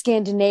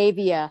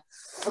Scandinavia.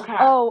 Okay.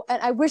 Oh,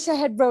 and I wish I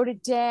had wrote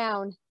it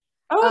down.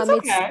 Oh, it's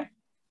okay.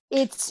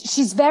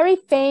 She's very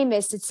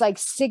famous. It's like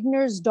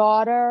Signer's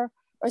Daughter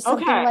or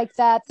something like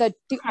that. The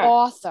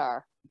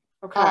author.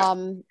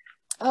 Okay.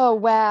 Oh,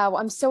 wow.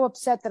 I'm so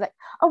upset that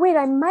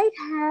I might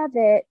have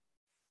it.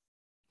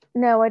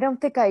 No, I don't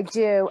think I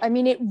do. I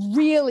mean, it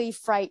really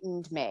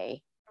frightened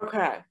me.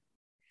 Okay.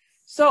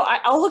 So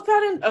I'll look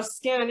that in a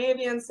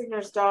Scandinavian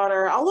Signer's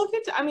Daughter. I'll look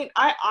into, I mean,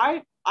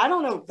 I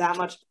don't know that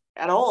much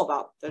at all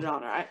about the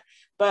genre,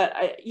 but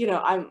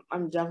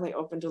I'm definitely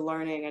open to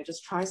learning and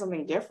just trying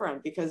something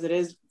different because it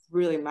is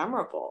really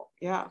memorable.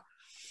 Yeah.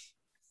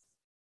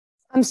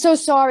 I'm so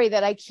sorry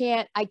that I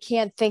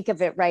can't think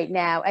of it right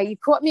now. You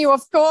caught me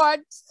off guard.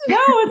 No,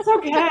 it's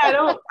okay. I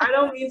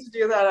don't mean to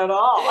do that at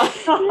all.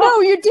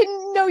 No, you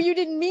didn't. No, you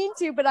didn't mean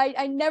to. But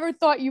I never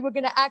thought you were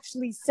going to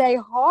actually say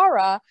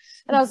horror,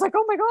 and I was like,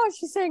 oh my gosh,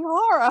 she's saying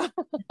horror.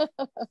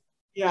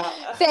 Yeah.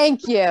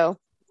 Thank you. Of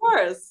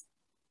course.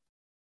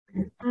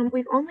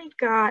 We've only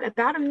got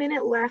about a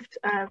minute left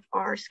of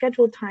our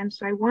scheduled time,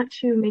 so I want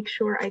to make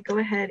sure I go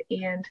ahead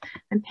and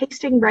I'm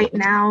pasting right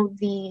now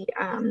the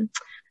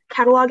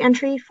catalog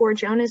entry for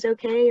Joan is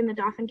Okay in the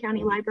Dauphin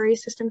County Library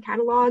System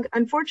catalog.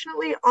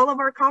 Unfortunately, all of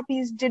our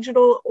copies,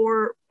 digital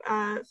or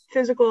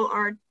physical,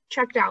 are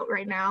checked out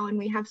right now, and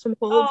we have some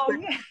holds. Oh, but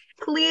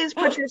please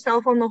put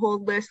yourself on the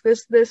hold list.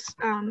 This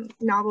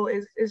novel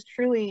is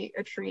truly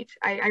a treat.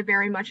 I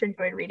very much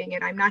enjoyed reading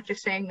it. I'm not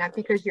just saying that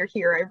because you're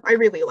here. I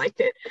really liked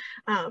it.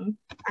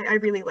 I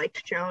really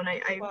liked Joan.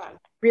 I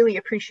really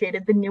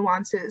appreciated the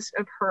nuances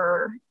of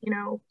her,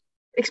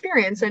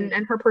 experience and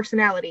her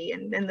personality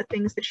and the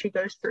things that she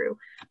goes through.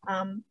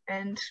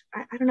 And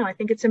I don't know, I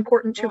think it's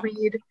important to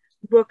read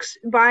books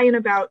by and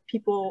about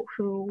people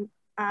who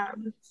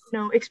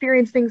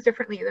experience things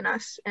differently than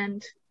us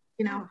and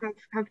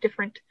have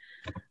different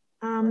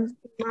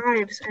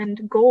lives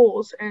and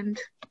goals and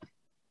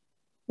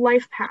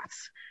life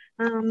paths.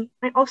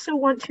 I also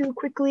want to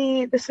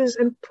quickly,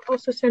 I'm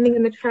also sending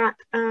in the chat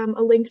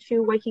a link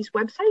to Weike's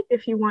website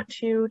if you want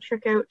to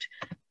check out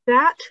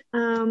that.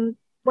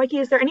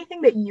 Weike, is there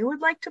anything that you would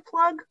like to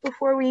plug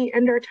before we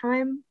end our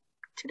time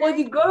today? Well, if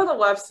you go to the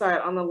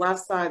website, on the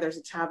left side, there's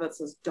a tab that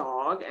says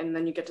dog, and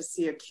then you get to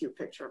see a cute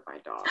picture of my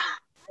dog.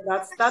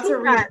 That's a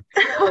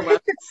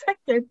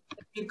reason.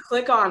 You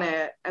click on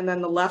it, and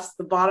then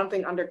the bottom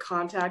thing under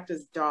contact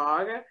is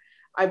dog.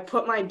 I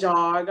put my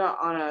dog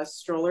on a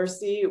stroller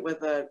seat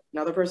with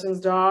another person's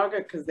dog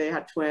because they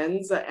had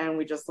twins, and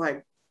we just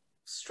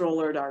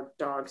strollered our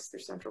dogs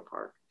through Central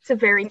Park. It's a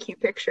very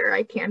cute picture.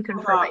 I can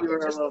confirm that you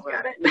just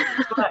got it.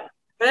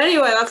 But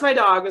anyway, that's my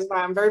dog.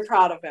 I'm very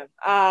proud of him.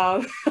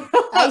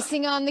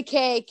 Icing on the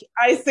cake.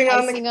 Icing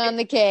on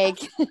the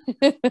cake.